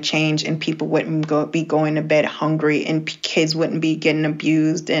starting to change, and people wouldn't be going to bed hungry, and kids wouldn't be getting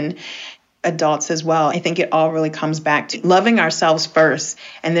abused, and adults as well. I think it all really comes back to loving ourselves first.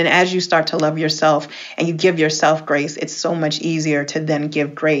 And then as you start to love yourself and you give yourself grace, it's so much easier to then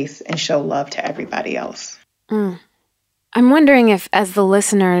give grace and show love to everybody else. I'm wondering if, as the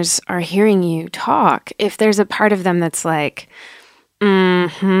listeners are hearing you talk, if there's a part of them that's like,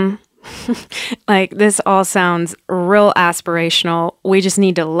 like, this all sounds real aspirational. We just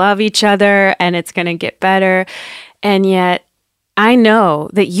need to love each other and it's going to get better. And yet, I know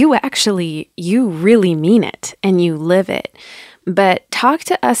that you really mean it and you live it. But talk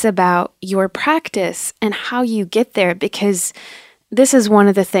to us about your practice and how you get there, because this is one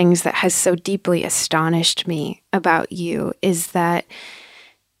of the things that has so deeply astonished me about you, is that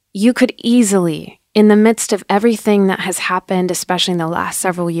you could easily, in the midst of everything that has happened, especially in the last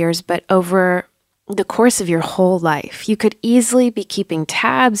several years, but over the course of your whole life, you could easily be keeping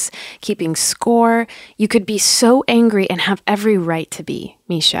tabs, keeping score. You could be so angry and have every right to be,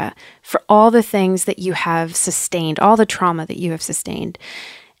 Mesha, for all the things that you have sustained, all the trauma that you have sustained.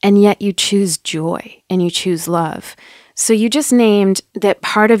 And yet you choose joy and you choose love. So you just named that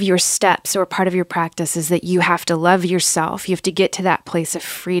part of your steps or part of your practice is that you have to love yourself. You have to get to that place of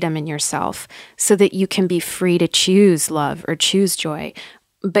freedom in yourself so that you can be free to choose love or choose joy.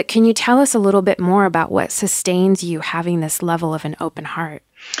 But can you tell us a little bit more about what sustains you having this level of an open heart?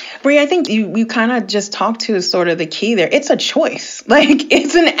 Brie, I think you kind of just talked to sort of the key there. It's a choice. Like,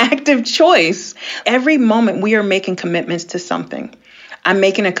 it's an active choice. Every moment we are making commitments to something. I'm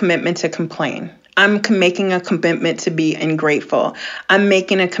making a commitment to complain. I'm making a commitment to be ungrateful. I'm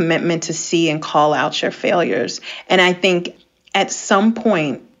making a commitment to see and call out your failures. And I think at some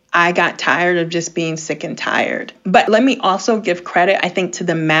point, I got tired of just being sick and tired. But let me also give credit, I think, to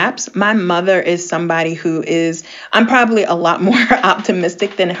the maps. My mother is somebody I'm probably a lot more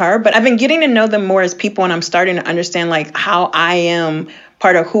optimistic than her, but I've been getting to know them more as people, and I'm starting to understand like how I am.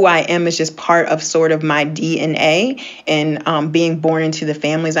 Part of who I am is just part of sort of my DNA and being born into the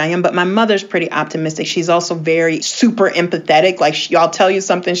families I am. But my mother's pretty optimistic. She's also very super empathetic. Like, I'll tell you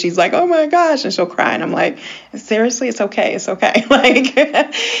something, she's like, oh my gosh, and she'll cry. And I'm like, seriously, it's okay. It's okay.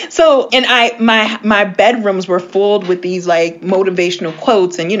 Like, so, and my bedrooms were filled with these like motivational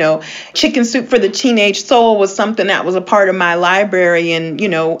quotes, and, Chicken Soup for the Teenage Soul was something that was a part of my library. And,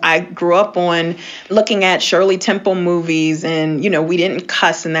 I grew up on looking at Shirley Temple movies, and, we didn't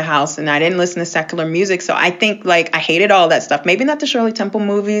cuss in the house, and I didn't listen to secular music. So I think like I hated all that stuff. Maybe not the Shirley Temple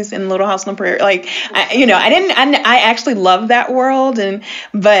movies and Little House on the Prairie. Like, I actually loved that world,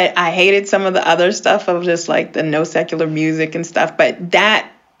 but I hated some of the other stuff of just like the no secular music and stuff. But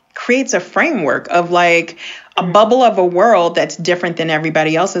that creates a framework of like a bubble of a world that's different than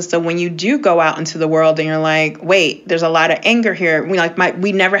everybody else's. So when you do go out into the world and you're like, wait, there's a lot of anger here.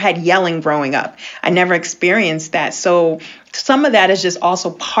 We never had yelling growing up. I never experienced that. So some of that is just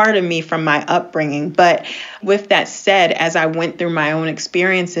also part of me from my upbringing. But with that said, as I went through my own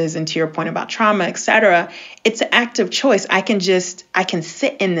experiences, and to your point about trauma, et cetera, it's an active choice. I can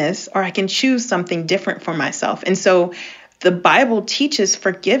sit in this, or I can choose something different for myself. And so the Bible teaches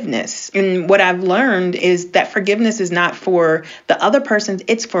forgiveness. And what I've learned is that forgiveness is not for the other person,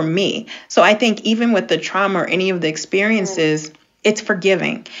 it's for me. So I think even with the trauma or any of the experiences, it's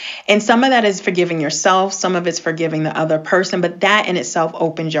forgiving. And some of that is forgiving yourself. Some of it's forgiving the other person. But that in itself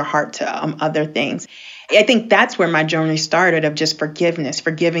opens your heart to other things. I think that's where my journey started, of just forgiveness,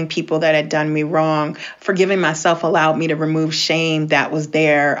 forgiving people that had done me wrong. Forgiving myself allowed me to remove shame that was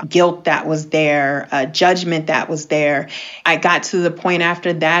there, guilt that was there, judgment that was there. I got to the point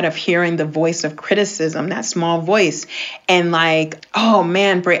after that of hearing the voice of criticism, that small voice. And like, oh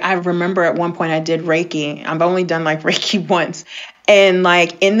man, Bray, I remember at one point I did Reiki. I've only done like Reiki once. And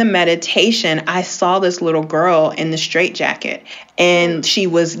like in the meditation, I saw this little girl in the straitjacket, and she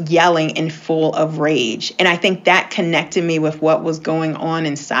was yelling and full of rage. And I think that connected me with what was going on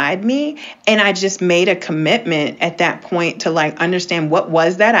inside me. And I just made a commitment at that point to like understand, what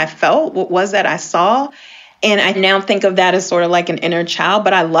was that I felt? What was that I saw? And I now think of that as sort of like an inner child,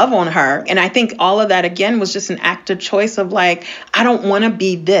 but I love on her. And I think all of that, again, was just an active choice of like, I don't want to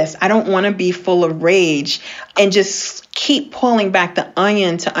be this. I don't want to be full of rage, and just keep pulling back the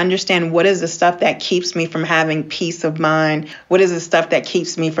onion to understand what is the stuff that keeps me from having peace of mind? What is the stuff that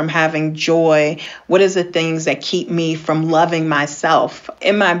keeps me from having joy? What is the things that keep me from loving myself?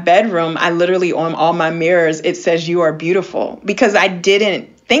 In my bedroom, I literally, on all my mirrors, it says, "You are beautiful," because I didn't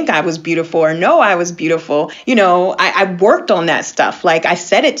think I was beautiful or know I was beautiful. I worked on that stuff. Like, I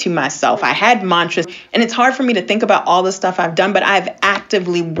said it to myself. I had mantras, and it's hard for me to think about all the stuff I've done, but I've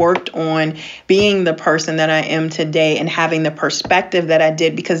actively worked on being the person that I am today and having the perspective that I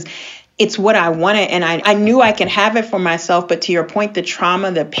did, because it's what I wanted. And I knew I could have it for myself. But to your point, the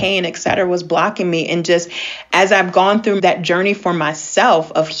trauma, the pain, et cetera, was blocking me. And just as I've gone through that journey for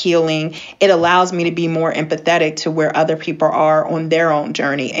myself of healing, it allows me to be more empathetic to where other people are on their own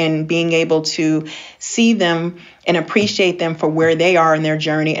journey, and being able to see them and appreciate them for where they are in their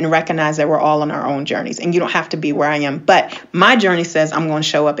journey, and recognize that we're all on our own journeys, and you don't have to be where I am. But my journey says I'm going to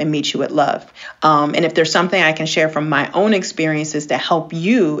show up and meet you with love. And if there's something I can share from my own experiences to help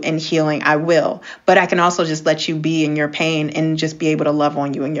you in healing, I will. But I can also just let you be in your pain and just be able to love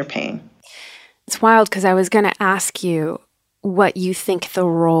on you in your pain. It's wild, because I was going to ask you what you think the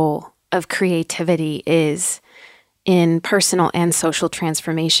role of creativity is in personal and social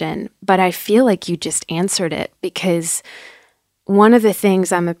transformation, but I feel like you just answered it, because one of the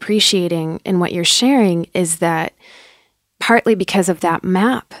things I'm appreciating in what you're sharing is that partly because of that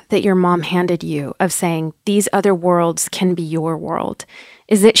map that your mom handed you of saying these other worlds can be your world,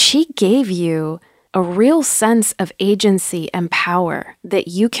 is that she gave you a real sense of agency and power, that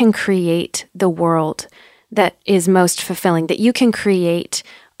you can create the world that is most fulfilling, that you can create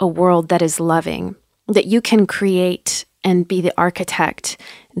a world that is loving, that you can create and be the architect,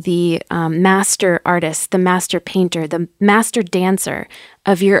 the master artist, the master painter, the master dancer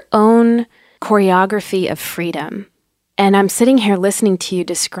of your own choreography of freedom. And I'm sitting here listening to you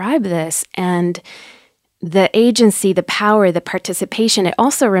describe this, and the agency, the power, the participation, it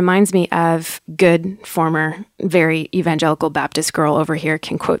also reminds me of good former, very evangelical Baptist girl over here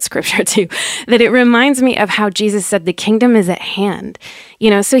can quote scripture too, that it reminds me of how Jesus said the kingdom is at hand.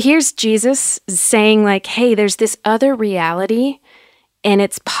 So here's Jesus saying like, hey, there's this other reality and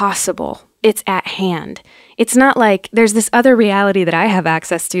it's possible. It's at hand. It's not like there's this other reality that I have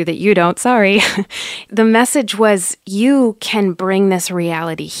access to that you don't, sorry. The message was you can bring this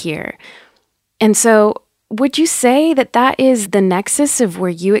reality here. And so would you say that that is the nexus of where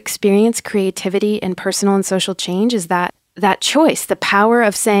you experience creativity and personal and social change? Is that choice, the power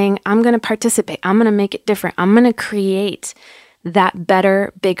of saying, I'm going to participate, I'm going to make it different, I'm going to create that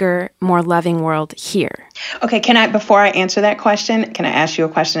better, bigger, more loving world here? Okay, before I answer that question, can I ask you a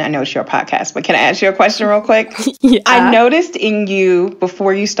question? I know it's your podcast, but can I ask you a question real quick? Yeah. I noticed in you,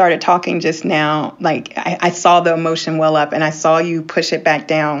 before you started talking just now, like I saw the emotion well up and I saw you push it back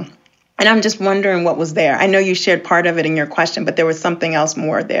down. And I'm just wondering what was there. I know you shared part of it in your question, but there was something else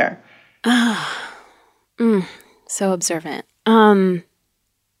more there. So observant. I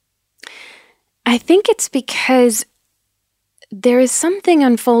think it's because there is something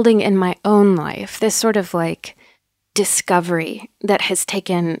unfolding in my own life, this sort of like discovery that has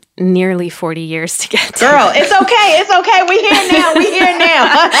taken nearly 40 years to get to. Girl, it's okay. We here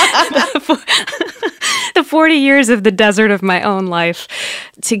now. The 40 years of the desert of my own life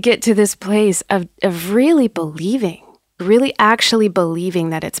to get to this place of really believing, really actually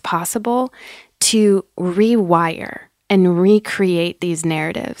believing that it's possible to rewire and recreate these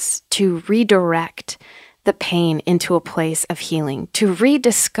narratives, to redirect the pain into a place of healing, to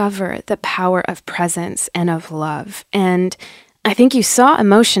rediscover the power of presence and of love. And I think you saw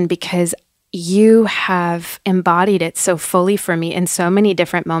emotion because you have embodied it so fully for me in so many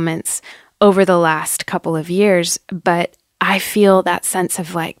different moments over the last couple of years. But I feel that sense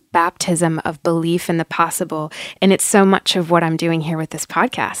of like baptism of belief in the possible. And it's so much of what I'm doing here with this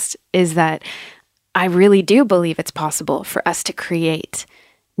podcast is that I really do believe it's possible for us to create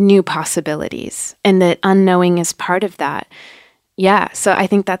new possibilities, and that unknowing is part of that. Yeah, so I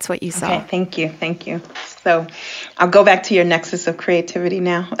think that's what you saw. Okay, thank you. So I'll go back to your nexus of creativity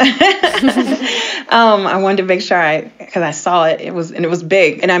now. I wanted to make sure because I saw it, it was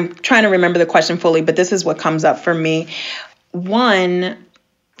big, and I'm trying to remember the question fully, but this is what comes up for me. One,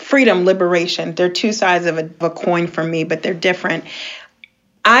 freedom, liberation. They're two sides of a coin for me, but they're different.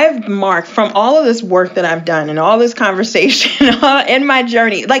 I've marked from all of this work that I've done and all this conversation in my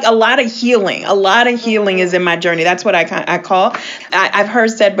journey, like a lot of healing is in my journey. That's what I call. I've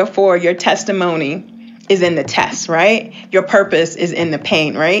heard said before, your testimony is in the test, right? Your purpose is in the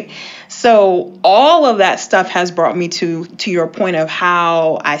pain, right? So all of that stuff has brought me to your point of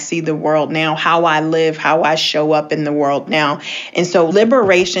how I see the world now, how I live, how I show up in the world now. And so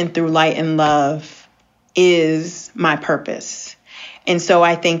liberation through light and love is my purpose. And so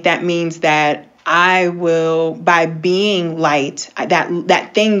I think that means that I will, by being light,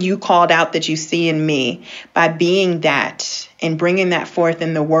 that thing you called out that you see in me, by being that and bringing that forth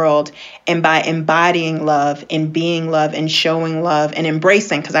in the world, and by embodying love and being love and showing love and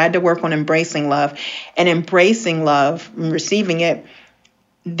embracing, because I had to work on embracing love and receiving it,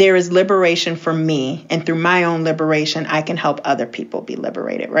 there is liberation for me. And through my own liberation, I can help other people be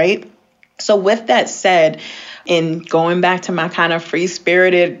liberated, right? So with that said, in going back to my kind of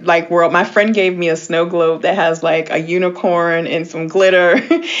free-spirited like world, my friend gave me a snow globe that has like a unicorn and some glitter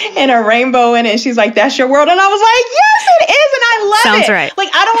and a rainbow in it. And she's like, that's your world. And I was like, yes, it is. And I love it. Sounds right. Like,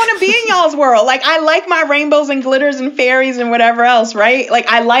 I don't want to be in y'all's world. Like, I like my rainbows and glitters and fairies and whatever else, right? Like,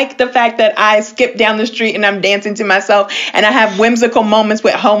 I like the fact that I skip down the street and I'm dancing to myself and I have whimsical moments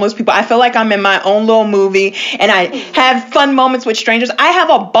with homeless people. I feel like I'm in my own little movie and I have fun moments with strangers. I have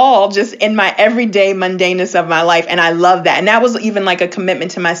a ball just in my everyday mundaneness of my life. And I love that. And that was even like a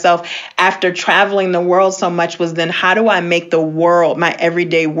commitment to myself after traveling the world so much, was then how do I make the world, my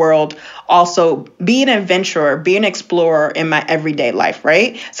everyday world, also be an adventurer, be an explorer in my everyday life,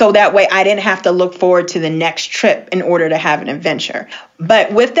 right? So that way I didn't have to look forward to the next trip in order to have an adventure.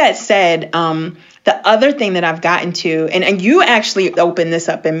 But with that said, the other thing that I've gotten to, and you actually opened this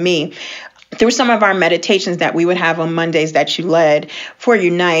up in me, through some of our meditations that we would have on Mondays that you led for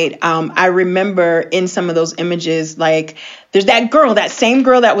Unite, I remember in some of those images, like there's that girl, that same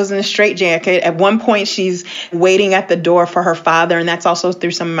girl that was in a straitjacket. At one point, she's waiting at the door for her father. And that's also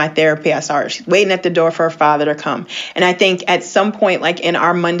through some of my therapy. I saw her. She's waiting at the door for her father to come. And I think at some point, like in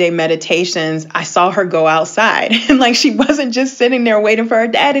our Monday meditations, I saw her go outside. And like she wasn't just sitting there waiting for her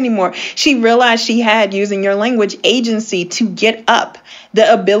dad anymore. She realized she had, using your language, agency to get up,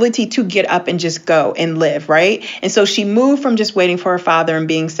 the ability to get up and just go and live, right? And so she moved from just waiting for her father and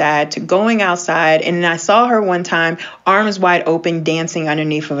being sad to going outside. And I saw her one time, arms wide open, dancing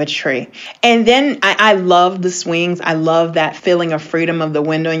underneath of a tree. And then I love the swings. I love that feeling of freedom of the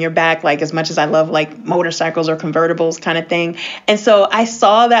wind on your back, like as much as I love like motorcycles or convertibles kind of thing. And so I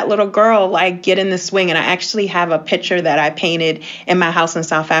saw that little girl like get in the swing. And I actually have a picture that I painted in my house in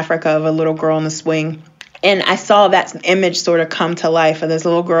South Africa of a little girl in the swing. And I saw that image sort of come to life of this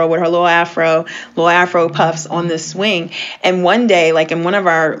little girl with her little afro puffs on the swing. And one day, like in one of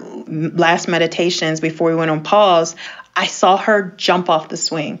our last meditations before we went on pause, I saw her jump off the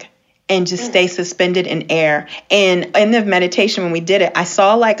swing and just stay suspended in air. And in the meditation, when we did it, I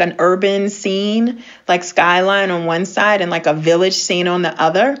saw like an urban scene, like skyline on one side and like a village scene on the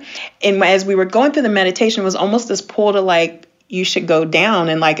other. And as we were going through the meditation, it was almost this pull to like, you should go down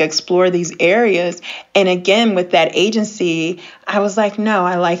and like explore these areas. And again, with that agency, I was like, no,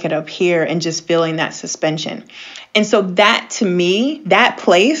 I like it up here, and just feeling that suspension. And so that, to me, that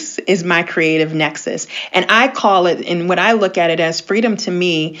place is my creative nexus. And I call it, and what I look at it as, freedom to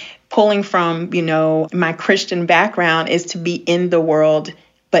me, pulling from, you know, my Christian background, is to be in the world,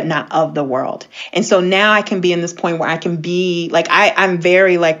 but not of the world. And so now I can be in this point where I can be like, I'm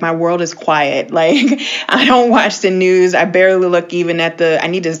very like, my world is quiet. Like I don't watch the news. I barely look even at I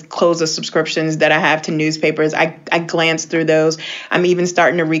need to close the subscriptions that I have to newspapers. I glance through those. I'm even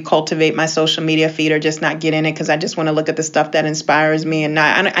starting to recultivate my social media feed, or just not get in it, because I just want to look at the stuff that inspires me. And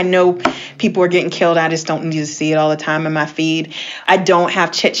I know people are getting killed. I just don't need to see it all the time in my feed. I don't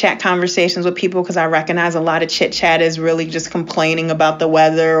have chit chat conversations with people, because I recognize a lot of chit chat is really just complaining about the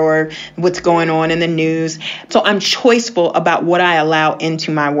weather or what's going on in the news. So I'm choiceful about what I allow into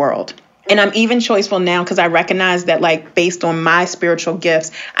my world. And I'm even choiceful now because I recognize that, like, based on my spiritual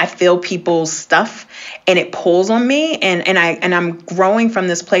gifts, I feel people's stuff and it pulls on me. And I'm growing from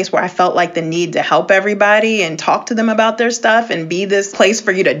this place where I felt like the need to help everybody and talk to them about their stuff and be this place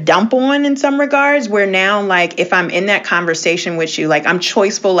for you to dump on in some regards, where now, like, if I'm in that conversation with you, like, I'm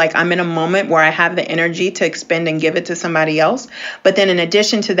choiceful, like I'm in a moment where I have the energy to expend and give it to somebody else. But then in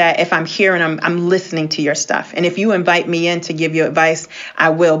addition to that, if I'm here and I'm listening to your stuff, and if you invite me in to give you advice,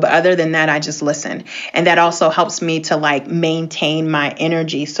 I will. But other than that, I just listen. And that also helps me to like maintain my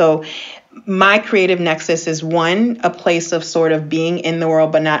energy. So my creative nexus is, one, a place of sort of being in the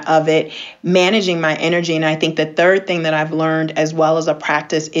world, but not of it, managing my energy. And I think the third thing that I've learned, as well as a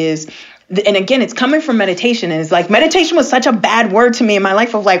practice, is, and again, it's coming from meditation. And it's like, meditation was such a bad word to me in my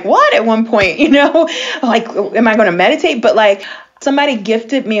life of like, what at one point, you know, like, am I going to meditate? But like, somebody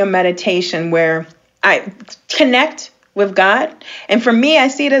gifted me a meditation where I connect with God. And for me, I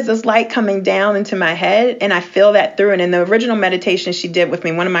see it as this light coming down into my head, and I feel that through. And in the original meditation she did with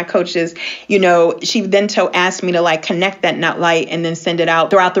me, one of my coaches, you know, she then asked me to like connect that light and then send it out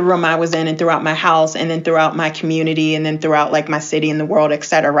throughout the room I was in and throughout my house and then throughout my community and then throughout like my city and the world, et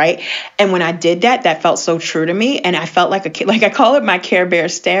cetera. Right. And when I did that, that felt so true to me. And I felt like a kid, like I call it my Care Bear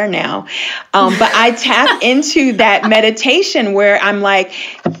stare now. But I tap into that meditation where I'm like,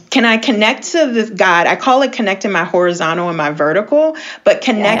 can I connect to this God? I call it connecting my horizontal and my vertical, but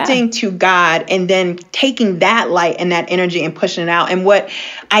connecting to God and then taking that light and that energy and pushing it out. And what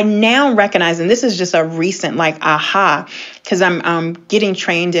I now recognize, and this is just a recent like aha, because I'm getting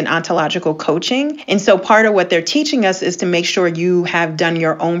trained in ontological coaching. And so part of what they're teaching us is to make sure you have done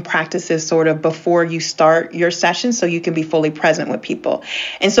your own practices sort of before you start your session so you can be fully present with people.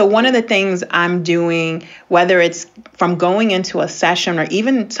 And so one of the things I'm doing, whether it's from going into a session or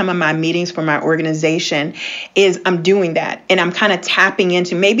even some of my meetings for my organization, is I'm doing that. And I'm kind of tapping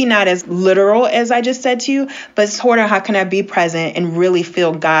into, maybe not as literal as I just said to you, but sort of how can I be present and really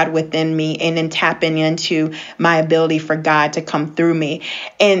feel God within me, and then tapping into my ability for God to come through me.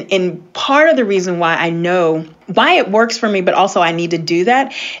 And part of the reason why I know why it works for me, but also I need to do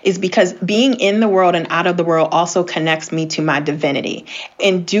that, is because being in the world and out of the world also connects me to my divinity.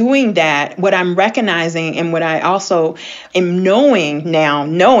 In doing that, what I'm recognizing and what I also am knowing now,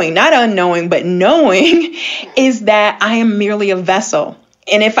 not unknowing, but knowing is that I am merely a vessel.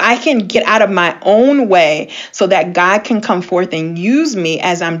 And if I can get out of my own way so that God can come forth and use me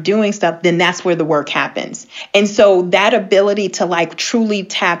as I'm doing stuff, then that's where the work happens. And so that ability to like truly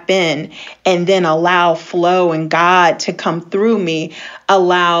tap in and then allow flow and God to come through me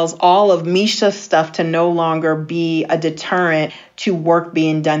allows all of Misha's stuff to no longer be a deterrent to work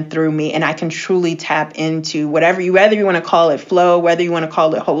being done through me. And I can truly tap into whether you want to call it flow, whether you want to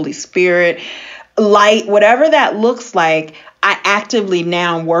call it Holy Spirit, light, whatever that looks like. I actively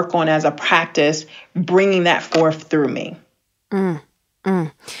now work on as a practice, bringing that forth through me.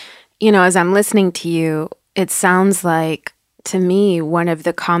 As I'm listening to you, it sounds like, to me, one of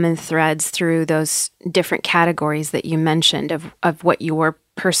the common threads through those different categories that you mentioned of what your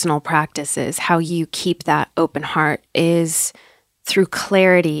personal practice is, how you keep that open heart, is through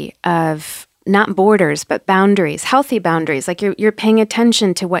clarity of not borders, but boundaries, healthy boundaries. Like you're paying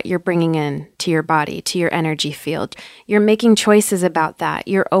attention to what you're bringing in to your body, to your energy field. You're making choices about that.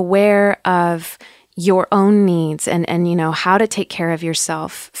 You're aware of your own needs and how to take care of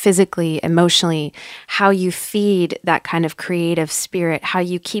yourself physically, emotionally, how you feed that kind of creative spirit, how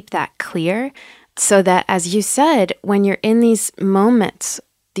you keep that clear so that, as you said, when you're in these moments,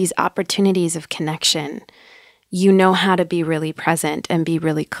 these opportunities of connection, you know how to be really present and be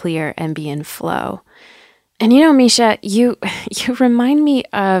really clear and be in flow. And Misha, you remind me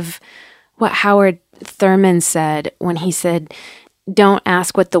of what Howard Thurman said when he said, "Don't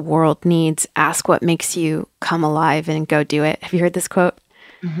ask what the world needs, ask what makes you come alive and go do it." Have you heard this quote?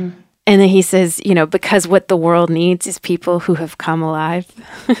 Mm-hmm. And then he says, because what the world needs is people who have come alive.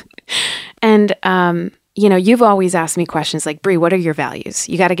 And, you've always asked me questions like, Bree, what are your values?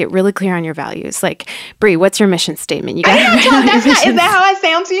 You got to get really clear on your values. Like, Bree, what's your mission statement? You got to is that how I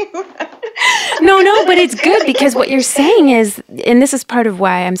sound to you? No, but it's good because what you're saying is, and this is part of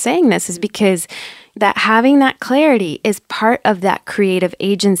why I'm saying this, is because that having that clarity is part of that creative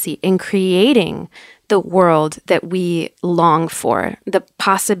agency in creating the world that we long for, the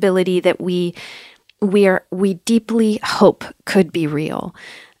possibility that we deeply hope could be real.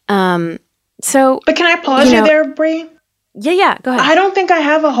 But can I pause you there, Bree? Yeah, go ahead. I don't think I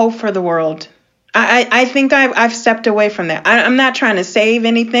have a hope for the world. I think I've stepped away from that. I'm not trying to save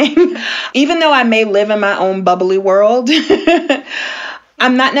anything. Even though I may live in my own bubbly world,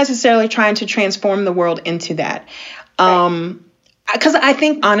 I'm not necessarily trying to transform the world into that. Because I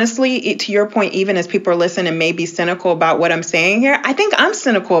think, honestly, to your point, even as people are listening and may be cynical about what I'm saying here, I think I'm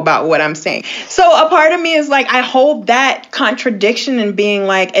cynical about what I'm saying. So a part of me is like, I hold that contradiction in being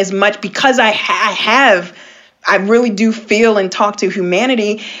like, as much because I really do feel and talk to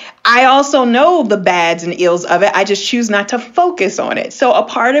humanity, I also know the bads and ills of it. I just choose not to focus on it. So a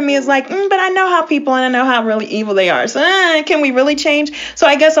part of me is like, but I know how people and I know how really evil they are. So can we really change? So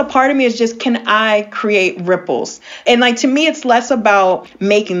I guess a part of me is just, can I create ripples? And like, to me, it's less about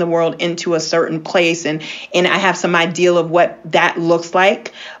making the world into a certain place. And I have some ideal of what that looks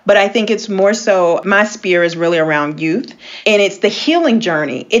like. But I think it's more so, my spear is really around youth. And it's the healing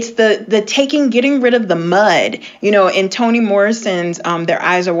journey. It's the getting rid of the mud. In Toni Morrison's Their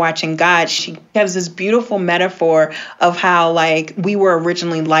Eyes Are Watching God, she has this beautiful metaphor of how like we were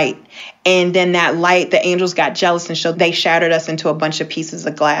originally light. And then that light, the angels got jealous and so they shattered us into a bunch of pieces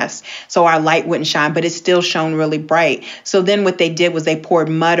of glass so our light wouldn't shine, but it still shone really bright. So then what they did was they poured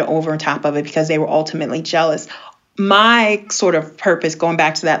mud over top of it because they were ultimately jealous. My sort of purpose, going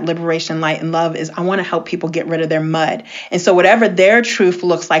back to that liberation, light, and love, is I want to help people get rid of their mud. And so whatever their truth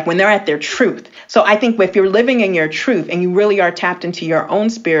looks like when they're at their truth. So I think if you're living in your truth and you really are tapped into your own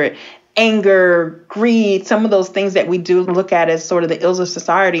spirit, anger, greed, some of those things that we do look at as sort of the ills of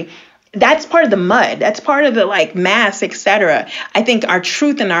society, that's part of the mud. That's part of the like mass, etc. I think our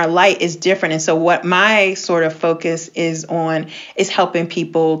truth and our light is different. And so what my sort of focus is on is helping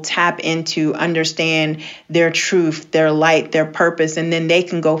people tap into, understand their truth, their light, their purpose, and then they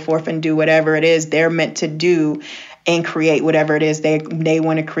can go forth and do whatever it is they're meant to do and create whatever it is they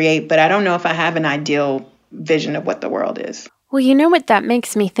want to create. But I don't know if I have an ideal vision of what the world is. Well, you know what that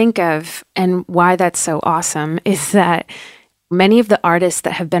makes me think of, and why that's so awesome, is that many of the artists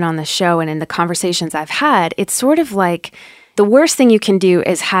that have been on the show and in the conversations I've had, it's sort of like the worst thing you can do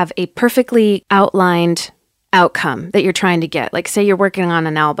is have a perfectly outlined outcome that you're trying to get. Like, say you're working on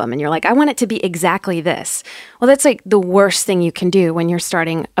an album and you're like, I want it to be exactly this. Well, that's like the worst thing you can do when you're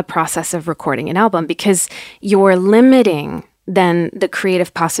starting a process of recording an album, because you're limiting then the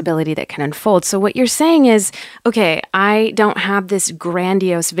creative possibility that can unfold. So what you're saying is, okay, I don't have this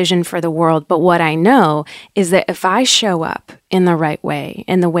grandiose vision for the world, but what I know is that if I show up in the right way,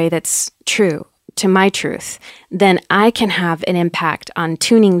 in the way that's true to my truth, then I can have an impact on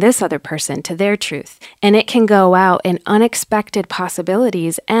tuning this other person to their truth. And it can go out in unexpected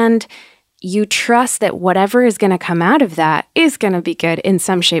possibilities, and you trust that whatever is going to come out of that is going to be good in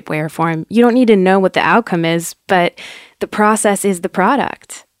some shape, way, or form. You don't need to know what the outcome is, but the process is the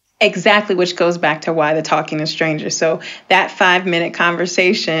product. Exactly, which goes back to why the talking to strangers. So that 5-minute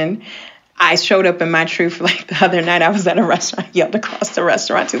conversation, I showed up in my truth. Like the other night, I was at a restaurant, yelled across the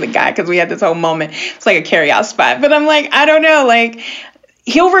restaurant to the guy because we had this whole moment. It's like a carry-out spot. But I'm like, I don't know, like,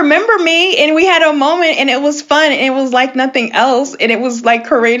 he'll remember me. And we had a moment, and it was fun. And it was like nothing else. And it was like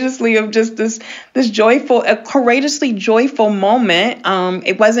courageously of just this joyful, a courageously joyful moment.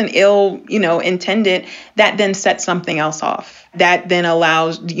 It wasn't ill, intended. That then set something else off. That then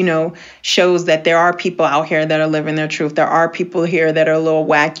allows, shows that there are people out here that are living their truth. There are people here that are a little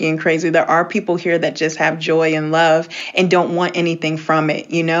wacky and crazy. There are people here that just have joy and love and don't want anything from it.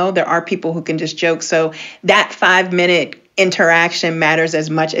 There are people who can just joke. So that 5-minute interaction matters as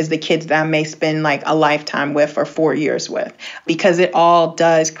much as the kids that I may spend like a lifetime with or 4 years with, because it all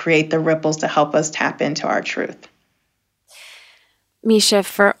does create the ripples to help us tap into our truth. Misha,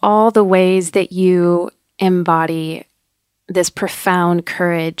 for all the ways that you embody this profound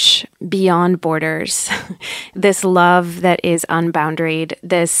courage beyond borders, this love that is unboundaried,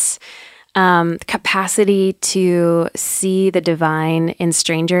 this capacity to see the divine in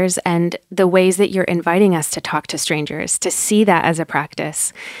strangers, and the ways that you're inviting us to talk to strangers, to see that as a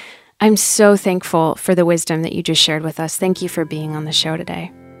practice. I'm so thankful for the wisdom that you just shared with us. Thank you for being on the show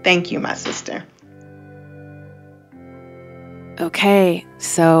today. Thank you, my sister. Okay,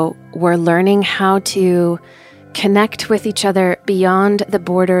 so we're learning how to connect with each other beyond the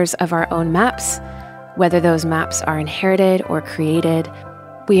borders of our own maps, whether those maps are inherited or created.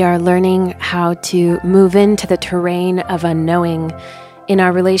 We are learning how to move into the terrain of unknowing in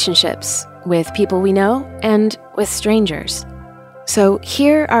our relationships with people we know and with strangers. So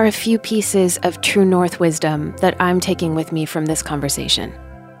here are a few pieces of true north wisdom that I'm taking with me from this conversation.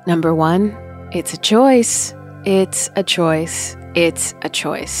 Number 1, it's a choice. It's a choice. It's a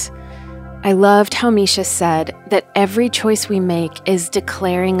choice. I loved how Misha said that every choice we make is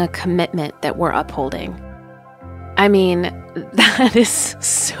declaring a commitment that we're upholding. I mean, that is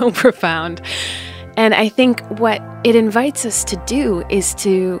so profound. And I think what it invites us to do is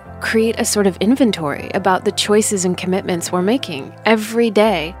to create a sort of inventory about the choices and commitments we're making every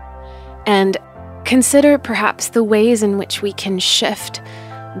day, and consider perhaps the ways in which we can shift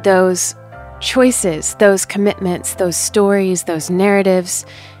those choices, those commitments, those stories, those narratives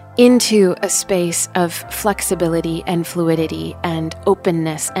into a space of flexibility and fluidity and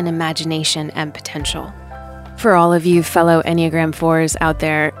openness and imagination and potential. For all of you fellow Enneagram 4s out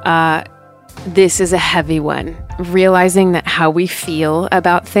there, this is a heavy one. Realizing that how we feel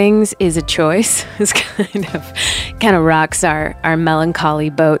about things is a choice is kind of rocks our melancholy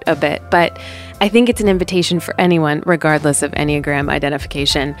boat a bit. But I think it's an invitation for anyone, regardless of Enneagram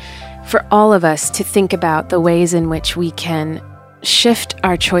identification, for all of us to think about the ways in which we can shift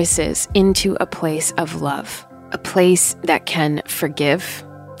our choices into a place of love, a place that can forgive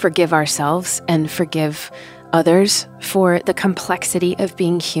ourselves and forgive others for the complexity of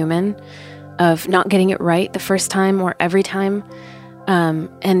being human, of not getting it right the first time or every time,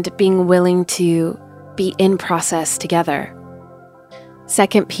 and being willing to be in process together.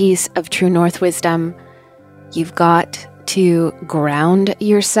 Second piece of true north wisdom, you've got to ground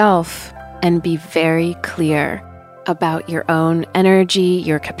yourself and be very clear about your own energy,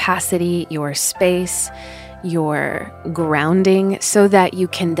 your capacity, your space, your grounding, so that you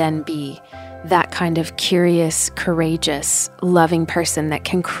can then be that kind of curious, courageous, loving person that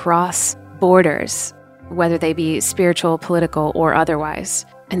can cross borders, whether they be spiritual, political, or otherwise,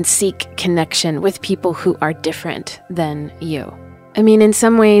 and seek connection with people who are different than you. I mean, in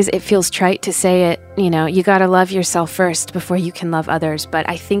some ways, it feels trite to say it, you gotta love yourself first before you can love others. But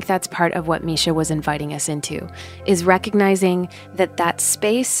I think that's part of what Misha was inviting us into, is recognizing that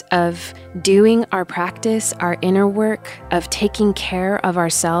space of doing our practice, our inner work, of taking care of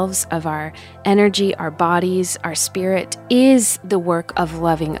ourselves, of our energy, our bodies, our spirit, is the work of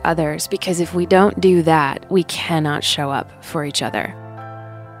loving others. Because if we don't do that, we cannot show up for each other.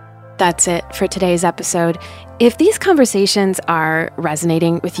 That's it for today's episode. If these conversations are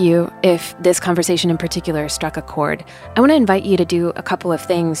resonating with you, if this conversation in particular struck a chord, I want to invite you to do a couple of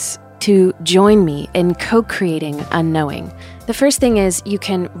things to join me in co-creating Unknowing. The first thing is you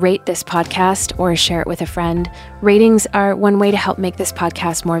can rate this podcast or share it with a friend. Ratings are one way to help make this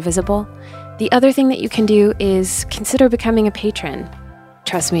podcast more visible. The other thing that you can do is consider becoming a patron.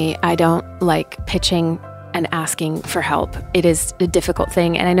 Trust me, I don't like pitching and asking for help. It is a difficult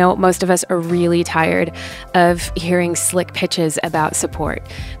thing, and I know most of us are really tired of hearing slick pitches about support.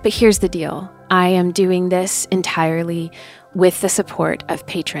 But here's the deal. I am doing this entirely with the support of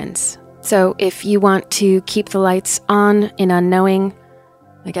patrons. So if you want to keep the lights on in Unknowing,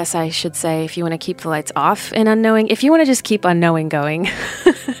 I guess I should say if you want to keep the lights off in Unknowing, if you want to just keep Unknowing going,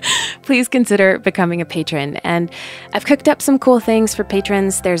 please consider becoming a patron. And I've cooked up some cool things for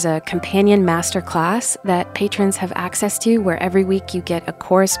patrons. There's a companion masterclass that patrons have access to, where every week you get a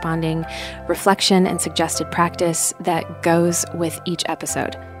corresponding reflection and suggested practice that goes with each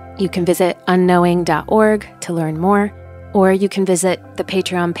episode. You can visit unknowing.org to learn more, or you can visit the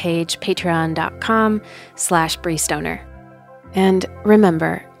Patreon page, patreon.com/BreeStoner. And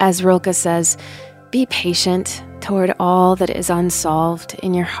remember, as Rilke says, be patient toward all that is unsolved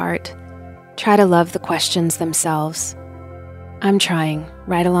in your heart. Try to love the questions themselves. I'm trying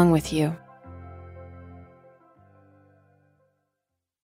right along with you.